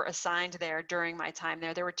chaplains that were assigned there during my time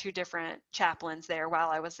there. There were two different chaplains there while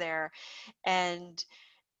I was there. And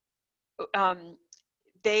um,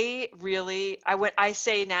 they really, I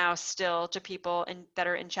say now still to people that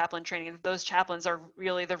are in chaplain training, those chaplains are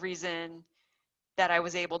really the reason that I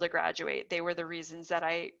was able to graduate. They were the reasons that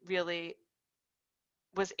I really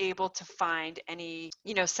was able to find any,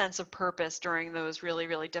 sense of purpose during those really,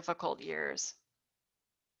 really difficult years.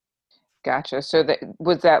 Gotcha. So that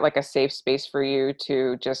was that like a safe space for you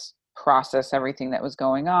to just process everything that was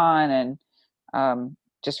going on and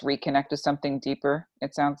just reconnect with something deeper,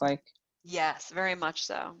 it sounds like. Yes, very much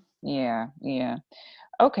so. Yeah, yeah.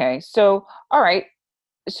 Okay. So, all right.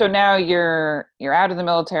 So now you're out of the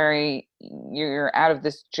military, you're out of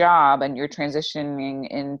this job and you're transitioning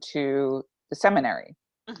into the seminary.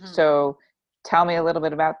 Hmm. So tell me a little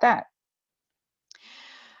bit about that.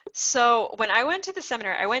 So when I went to the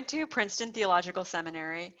seminary, I went to Princeton Theological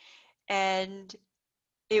Seminary, and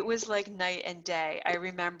it was like night and day. I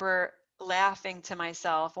remember laughing to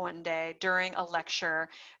myself one day during a lecture.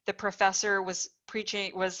 The professor was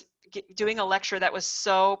doing a lecture that was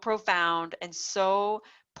so profound and so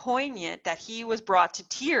poignant that he was brought to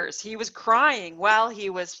tears. He was crying while he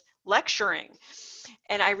was lecturing.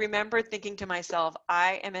 And I remember thinking to myself,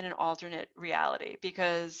 I am in an alternate reality,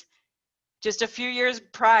 because just a few years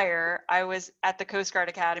prior, I was at the Coast Guard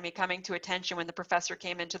Academy coming to attention when the professor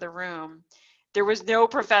came into the room. There was no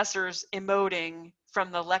professors emoting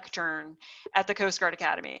from the lectern at the Coast Guard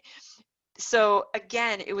Academy. So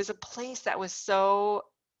again, it was a place that was so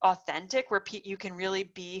authentic, where you can really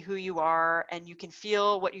be who you are and you can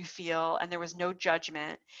feel what you feel, and there was no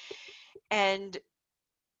judgment. And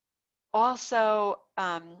also,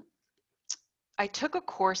 I took a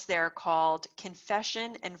course there called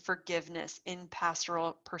Confession and Forgiveness in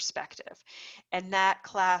Pastoral Perspective. And that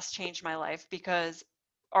class changed my life, because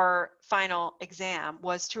our final exam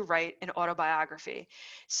was to write an autobiography.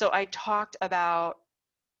 So I talked about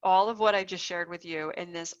all of what I just shared with you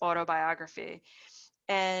in this autobiography.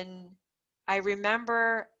 And I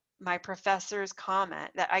remember my professor's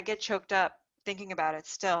comment that I get choked up thinking about it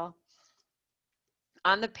still.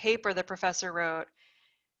 On the paper, the professor wrote,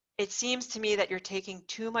 "It seems to me that you're taking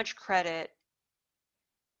too much credit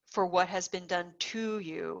for what has been done to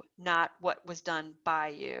you, not what was done by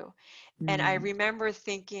you." And I Mm. remember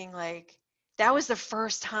thinking, like, that was the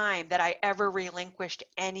first time that I ever relinquished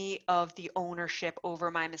any of the ownership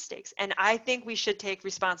over my mistakes. And I think we should take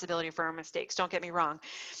responsibility for our mistakes, don't get me wrong.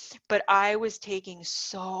 But I was taking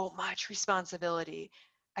so much responsibility.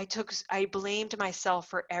 I blamed myself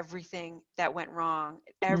for everything that went wrong.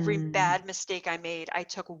 Every Mm. bad mistake I made, I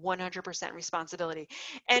took 100% responsibility.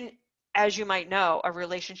 And as you might know, a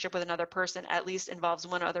relationship with another person at least involves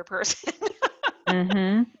one other person.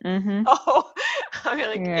 Mhm. Mhm. Oh, I mean,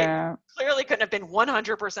 like, it Yeah. clearly couldn't have been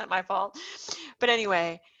 100% my fault. But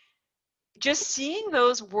anyway, just seeing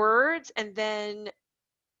those words and then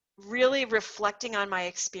really reflecting on my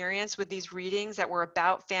experience with these readings that were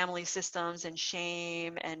about family systems and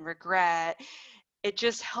shame and regret, it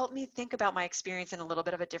just helped me think about my experience in a little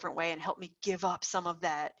bit of a different way, and helped me give up some of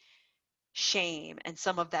that shame and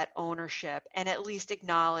some of that ownership, and at least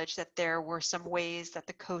acknowledge that there were some ways that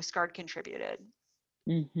the Coast Guard contributed.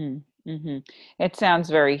 Mhm. Mhm. It sounds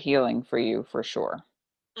very healing for you for sure.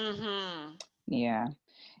 Mm-hmm. Yeah.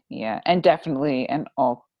 Yeah. And definitely an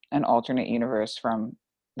alternate universe from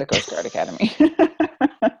the Coast Guard Academy.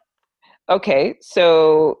 Okay,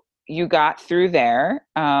 so you got through there.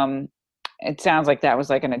 It sounds like that was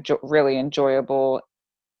like really enjoyable,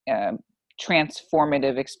 um,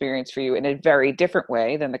 transformative experience for you in a very different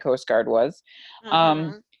way than the Coast Guard was. Um,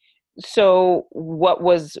 Mm-hmm. so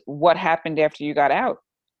what happened after you got out?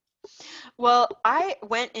 Well, I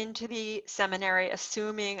went into the seminary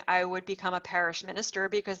assuming I would become a parish minister,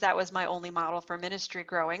 because that was my only model for ministry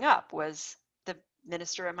growing up, was the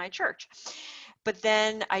minister in my church. But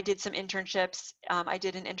then I did some internships. I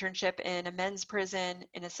did an internship in a men's prison,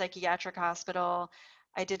 in a psychiatric hospital.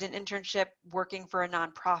 I did an internship working for a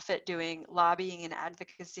nonprofit doing lobbying and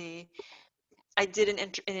advocacy. I did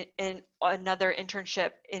in another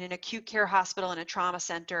internship in an acute care hospital and a trauma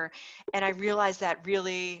center. And I realized that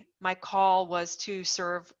really my call was to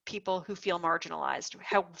serve people who feel marginalized,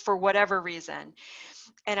 for whatever reason.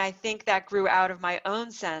 And I think that grew out of my own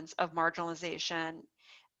sense of marginalization.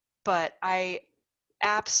 But I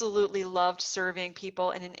absolutely loved serving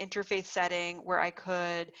people in an interfaith setting where I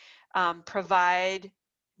could provide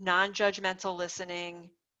non-judgmental listening,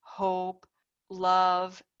 hope,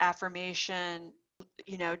 love, affirmation,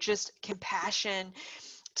 just compassion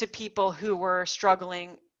to people who were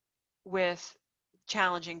struggling with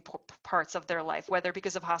challenging parts of their life, whether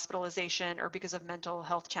because of hospitalization or because of mental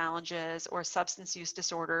health challenges or substance use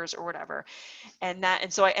disorders or whatever. And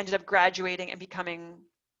so I ended up graduating and becoming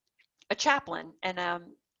a chaplain, and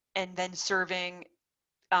then serving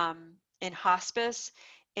in hospice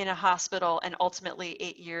in a hospital, and ultimately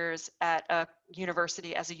 8 years at a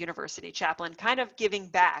university as a university chaplain, kind of giving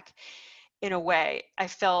back in a way. I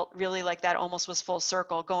felt really like that almost was full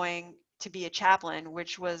circle, going to be a chaplain,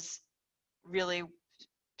 which was really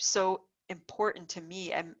so important to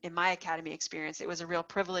me. And in my academy experience, it was a real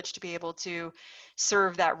privilege to be able to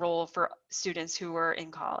serve that role for students who were in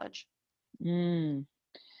college. Mm.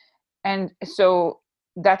 And so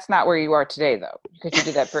that's not where you are today, though, because you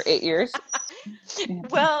did that for 8 years. Yeah.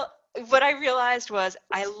 Well, what I realized was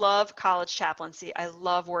I love college chaplaincy. I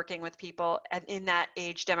love working with people in that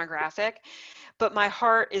age demographic, but my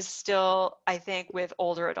heart is still, I think, with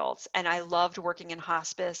older adults. And I loved working in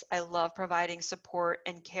hospice. I love providing support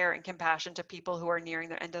and care and compassion to people who are nearing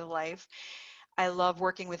their end of life. I love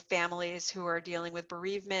working with families who are dealing with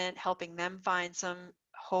bereavement, helping them find some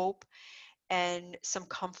hope and some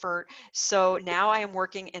comfort. So now I am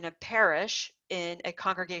working in a parish in a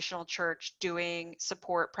congregational church doing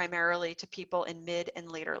support primarily to people in mid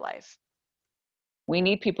and later life. We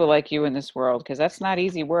need people like you in this world because that's not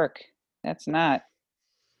easy work. That's not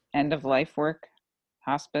end of life work,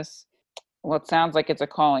 hospice. Well, it sounds like it's a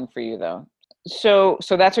calling for you though. So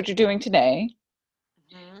that's what you're doing today.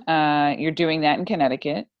 Hmm. You're doing that in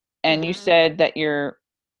Connecticut, and you Hmm. said that you're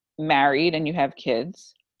married and you have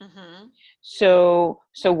kids. Hmm. So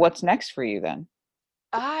what's next for you then?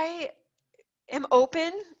 I am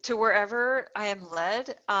open to wherever I am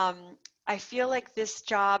led. I feel like this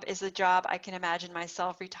job is a job I can imagine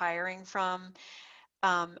myself retiring from.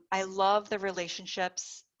 I love the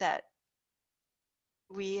relationships that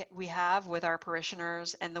we have with our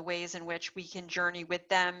parishioners and the ways in which we can journey with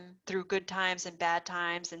them through good times and bad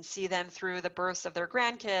times and see them through the births of their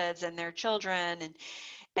grandkids and their children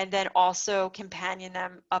and then also companion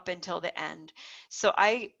them up until the end. So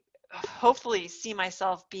I hopefully see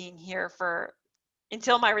myself being here for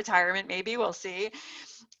until my retirement. Maybe we'll see.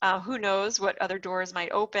 Who knows what other doors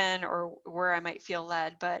might open or where I might feel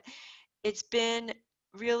led, but it's been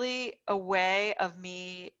really a way of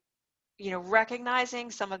me,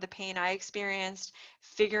 recognizing some of the pain I experienced,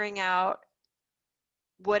 figuring out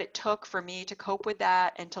what it took for me to cope with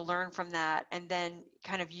that and to learn from that, and then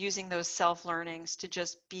kind of using those self learnings to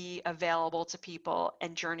just be available to people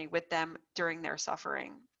and journey with them during their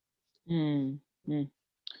suffering. Hmm. Hmm.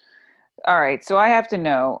 All right. So I have to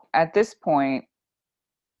know at this point,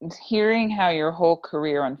 hearing how your whole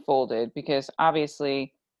career unfolded, because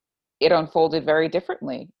obviously it unfolded very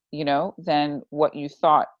differently, than what you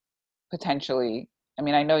thought potentially. I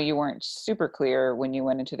mean, I know you weren't super clear when you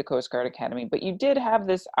went into the Coast Guard Academy, but you did have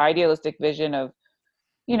this idealistic vision of,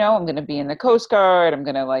 I'm going to be in the Coast Guard. I'm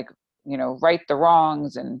going to right the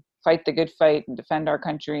wrongs and fight the good fight and defend our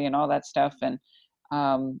country and all that stuff. And,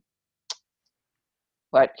 um,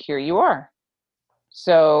 but here you are.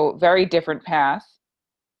 So very different path.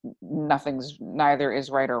 Neither is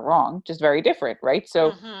right or wrong, just very different, right?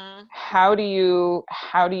 So Hmm. how do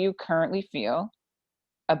you currently feel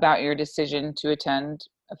about your decision to attend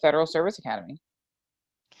a federal service academy?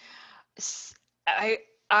 I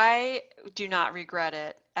I do not regret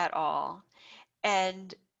it at all.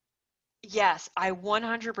 And yes, I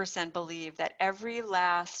 100% believe that every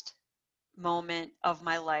last moment of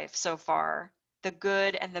my life so far, the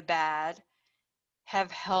good and the bad,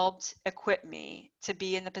 have helped equip me to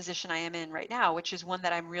be in the position I am in right now, which is one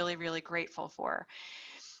that I'm really, really grateful for.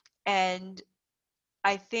 And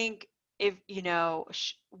I think if,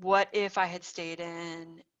 what if I had stayed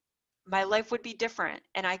in, my life would be different.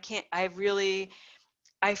 And I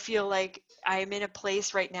feel like I'm in a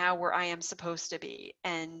place right now where I am supposed to be.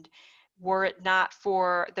 And were it not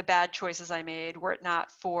for the bad choices I made, were it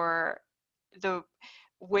not for the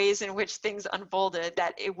ways in which things unfolded,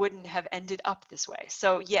 that it wouldn't have ended up this way.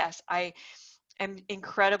 So yes, I am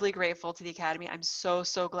incredibly grateful to the Academy. I'm so,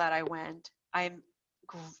 so glad I went. I'm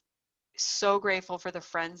gr- so grateful for the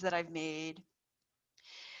friends that I've made.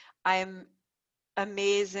 I'm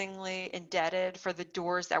amazingly indebted for the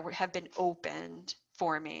doors that have been opened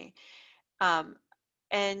for me. Um,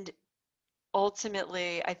 and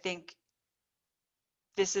ultimately, I think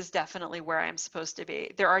this is definitely where I am supposed to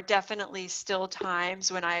be. There are definitely still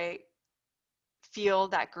times when I feel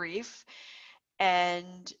that grief,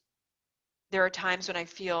 and there are times when I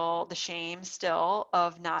feel the shame still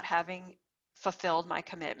of not having fulfilled my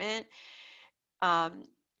commitment. Um,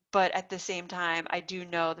 but at the same time, I do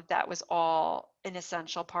know that that was all an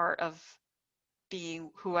essential part of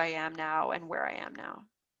being who I am now and where I am now.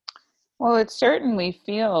 Well, it certainly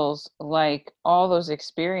feels like all those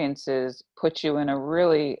experiences put you in a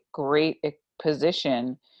really great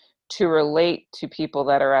position to relate to people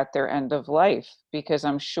that are at their end of life, because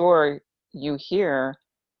I'm sure you hear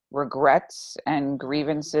regrets and Mhm.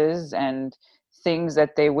 grievances and things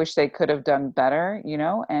that they wish they could have done better,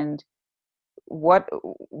 and what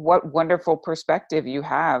wonderful perspective you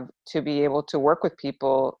have to be able to work with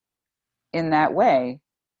people in that way.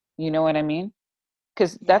 You know what I mean?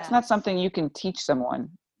 Because that's not Yes. something you can teach someone.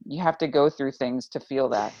 You have to go through things to feel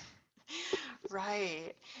that.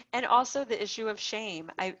 Right. And also the issue of shame.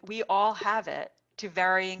 We all have it to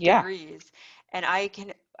varying Yeah. degrees. And I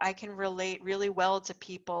can relate really well to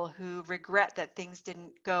people who regret that things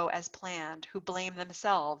didn't go as planned, who blame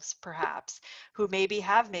themselves perhaps, who maybe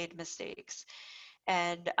have made mistakes.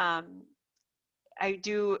 And I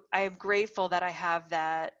am grateful that I have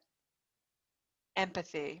that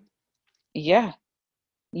empathy. Yeah.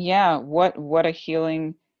 Yeah. What a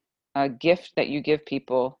healing a gift that you give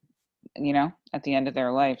people, at the end of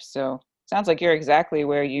their life. So sounds like you're exactly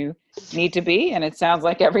where you need to be. And it sounds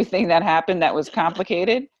like everything that happened that was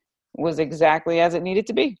complicated was exactly as it needed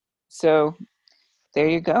to be. So there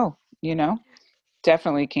you go.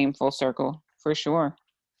 Definitely came full circle for sure.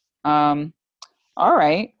 All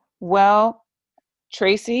right. Well,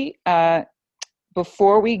 Tracy,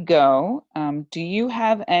 before we go, do you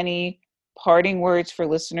have any parting words for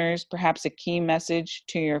listeners, perhaps a key message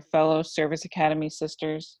to your fellow Service Academy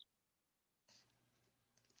sisters?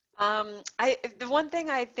 The one thing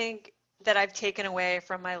I think that I've taken away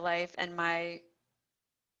from my life and my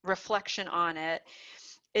reflection on it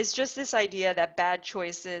is just this idea that bad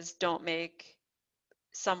choices don't make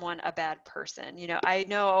someone a bad person. I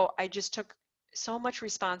know I just took so much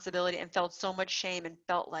responsibility and felt so much shame and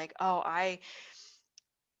felt like, oh,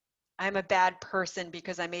 I'm a bad person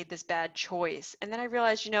because I made this bad choice. And then I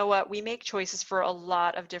realized, you know what, we make choices for a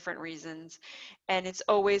lot of different reasons, and it's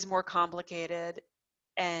always more complicated.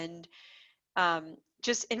 And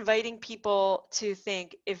just inviting people to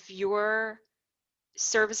think, if your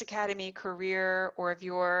service academy career or if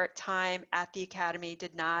your time at the academy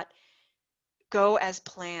did not go as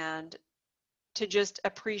planned, to just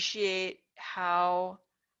appreciate how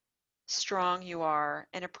strong you are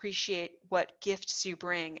and appreciate what gifts you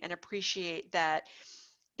bring and appreciate that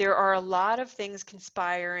there are a lot of things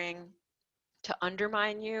conspiring to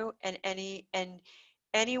undermine you, and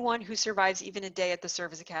anyone who survives even a day at the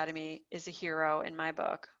service academy is a hero in my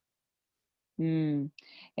book.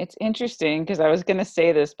 It's interesting because I was going to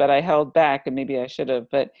say this, but I held back, and maybe I should have.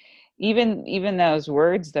 But even those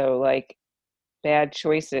words, though, like bad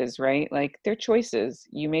choices, right? Like they're choices.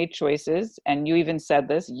 You made choices, and you even said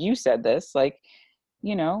this. You said this, like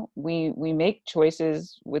we make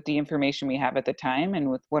choices with the information we have at the time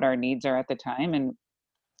and with what our needs are at the time, and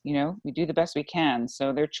we do the best we can.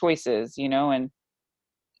 So they're choices, and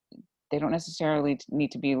they don't necessarily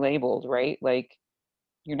need to be labeled, right? Like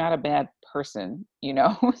you're not a bad person,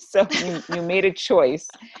 so you made a choice,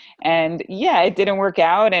 and yeah, it didn't work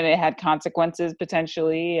out and it had consequences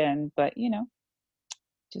potentially, but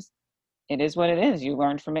just it is what it is. You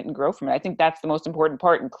learn from it and grow from it. I think that's the most important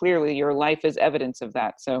part, and clearly your life is evidence of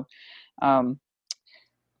that. So um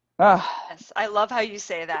uh, Yes, I love how you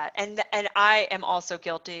say that. And I'm also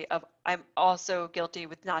guilty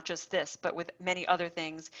with not just this, but with many other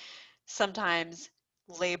things, sometimes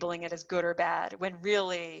labeling it as good or bad when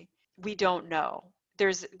really we don't know.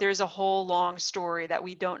 There's a whole long story that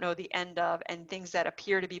we don't know the end of, and things that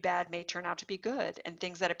appear to be bad may turn out to be good, and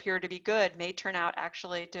things that appear to be good may turn out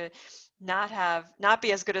actually to not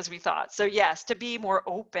be as good as we thought. So yes, to be more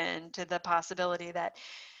open to the possibility that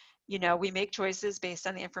we make choices based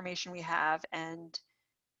on the information we have, and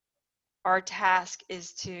our task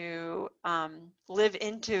is to live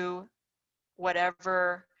into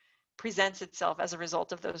whatever presents itself as a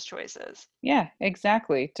result of those choices. yeah,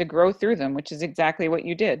 exactly, to grow through them, which is exactly what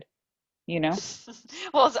you did.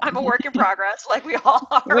 Well, I'm a work in progress, like we all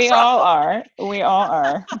are, We all probably. are. We all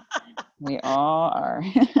are. We all are.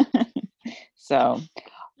 So,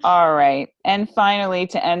 all right. And finally,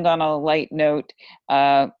 to end on a light note,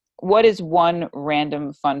 what is one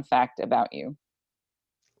random fun fact about you?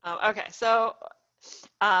 Okay, so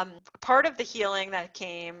part of the healing that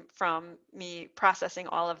came from me processing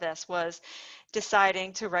all of this was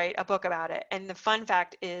deciding to write a book about it. And the fun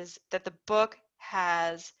fact is that the book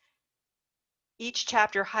has each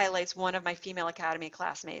chapter highlights one of my female academy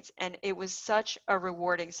classmates, and it was such a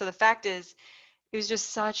rewarding. So the fact is, it was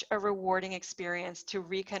just such a rewarding experience to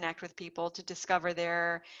reconnect with people, to discover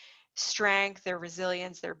their strength, their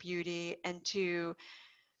resilience, their beauty, and to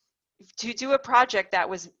do a project that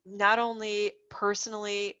was not only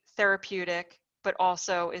personally therapeutic, but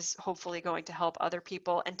also is hopefully going to help other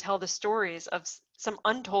people and tell the stories of some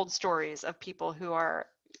untold stories of people who are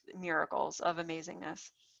miracles of amazingness.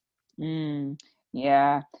 Mm,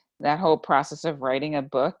 yeah, that whole process of writing a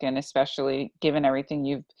book, and especially given everything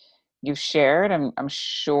you've shared, I'm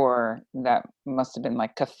sure that must have been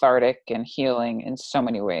like cathartic and healing in so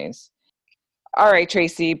many ways. All right,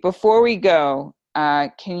 Tracy, before we go,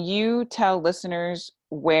 can you tell listeners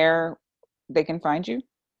where they can find you?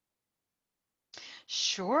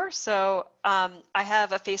 Sure. So I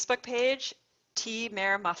have a Facebook page, T.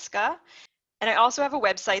 Mayor Muska, and I also have a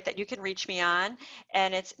website that you can reach me on,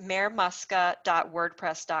 and it's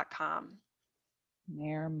mayormuska.wordpress.com.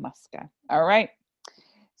 Mayor Muska. All right.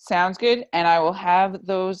 Sounds good. And I will have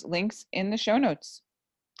those links in the show notes.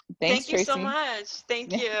 Thanks, Thank you so Tracy. much.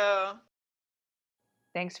 Thank Yeah. you.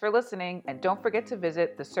 Thanks for listening. And don't forget to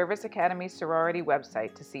visit the Service Academy Sorority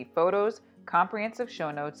website to see photos, comprehensive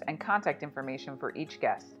show notes, and contact information for each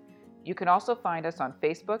guest. You can also find us on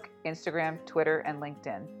Facebook, Instagram, Twitter, and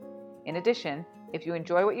LinkedIn. In addition, if you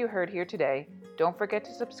enjoy what you heard here today, don't forget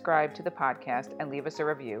to subscribe to the podcast and leave us a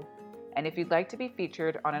review. And if you'd like to be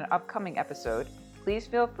featured on an upcoming episode, please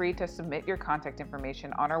feel free to submit your contact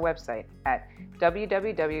information on our website at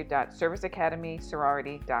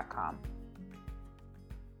www.serviceacademysorority.com.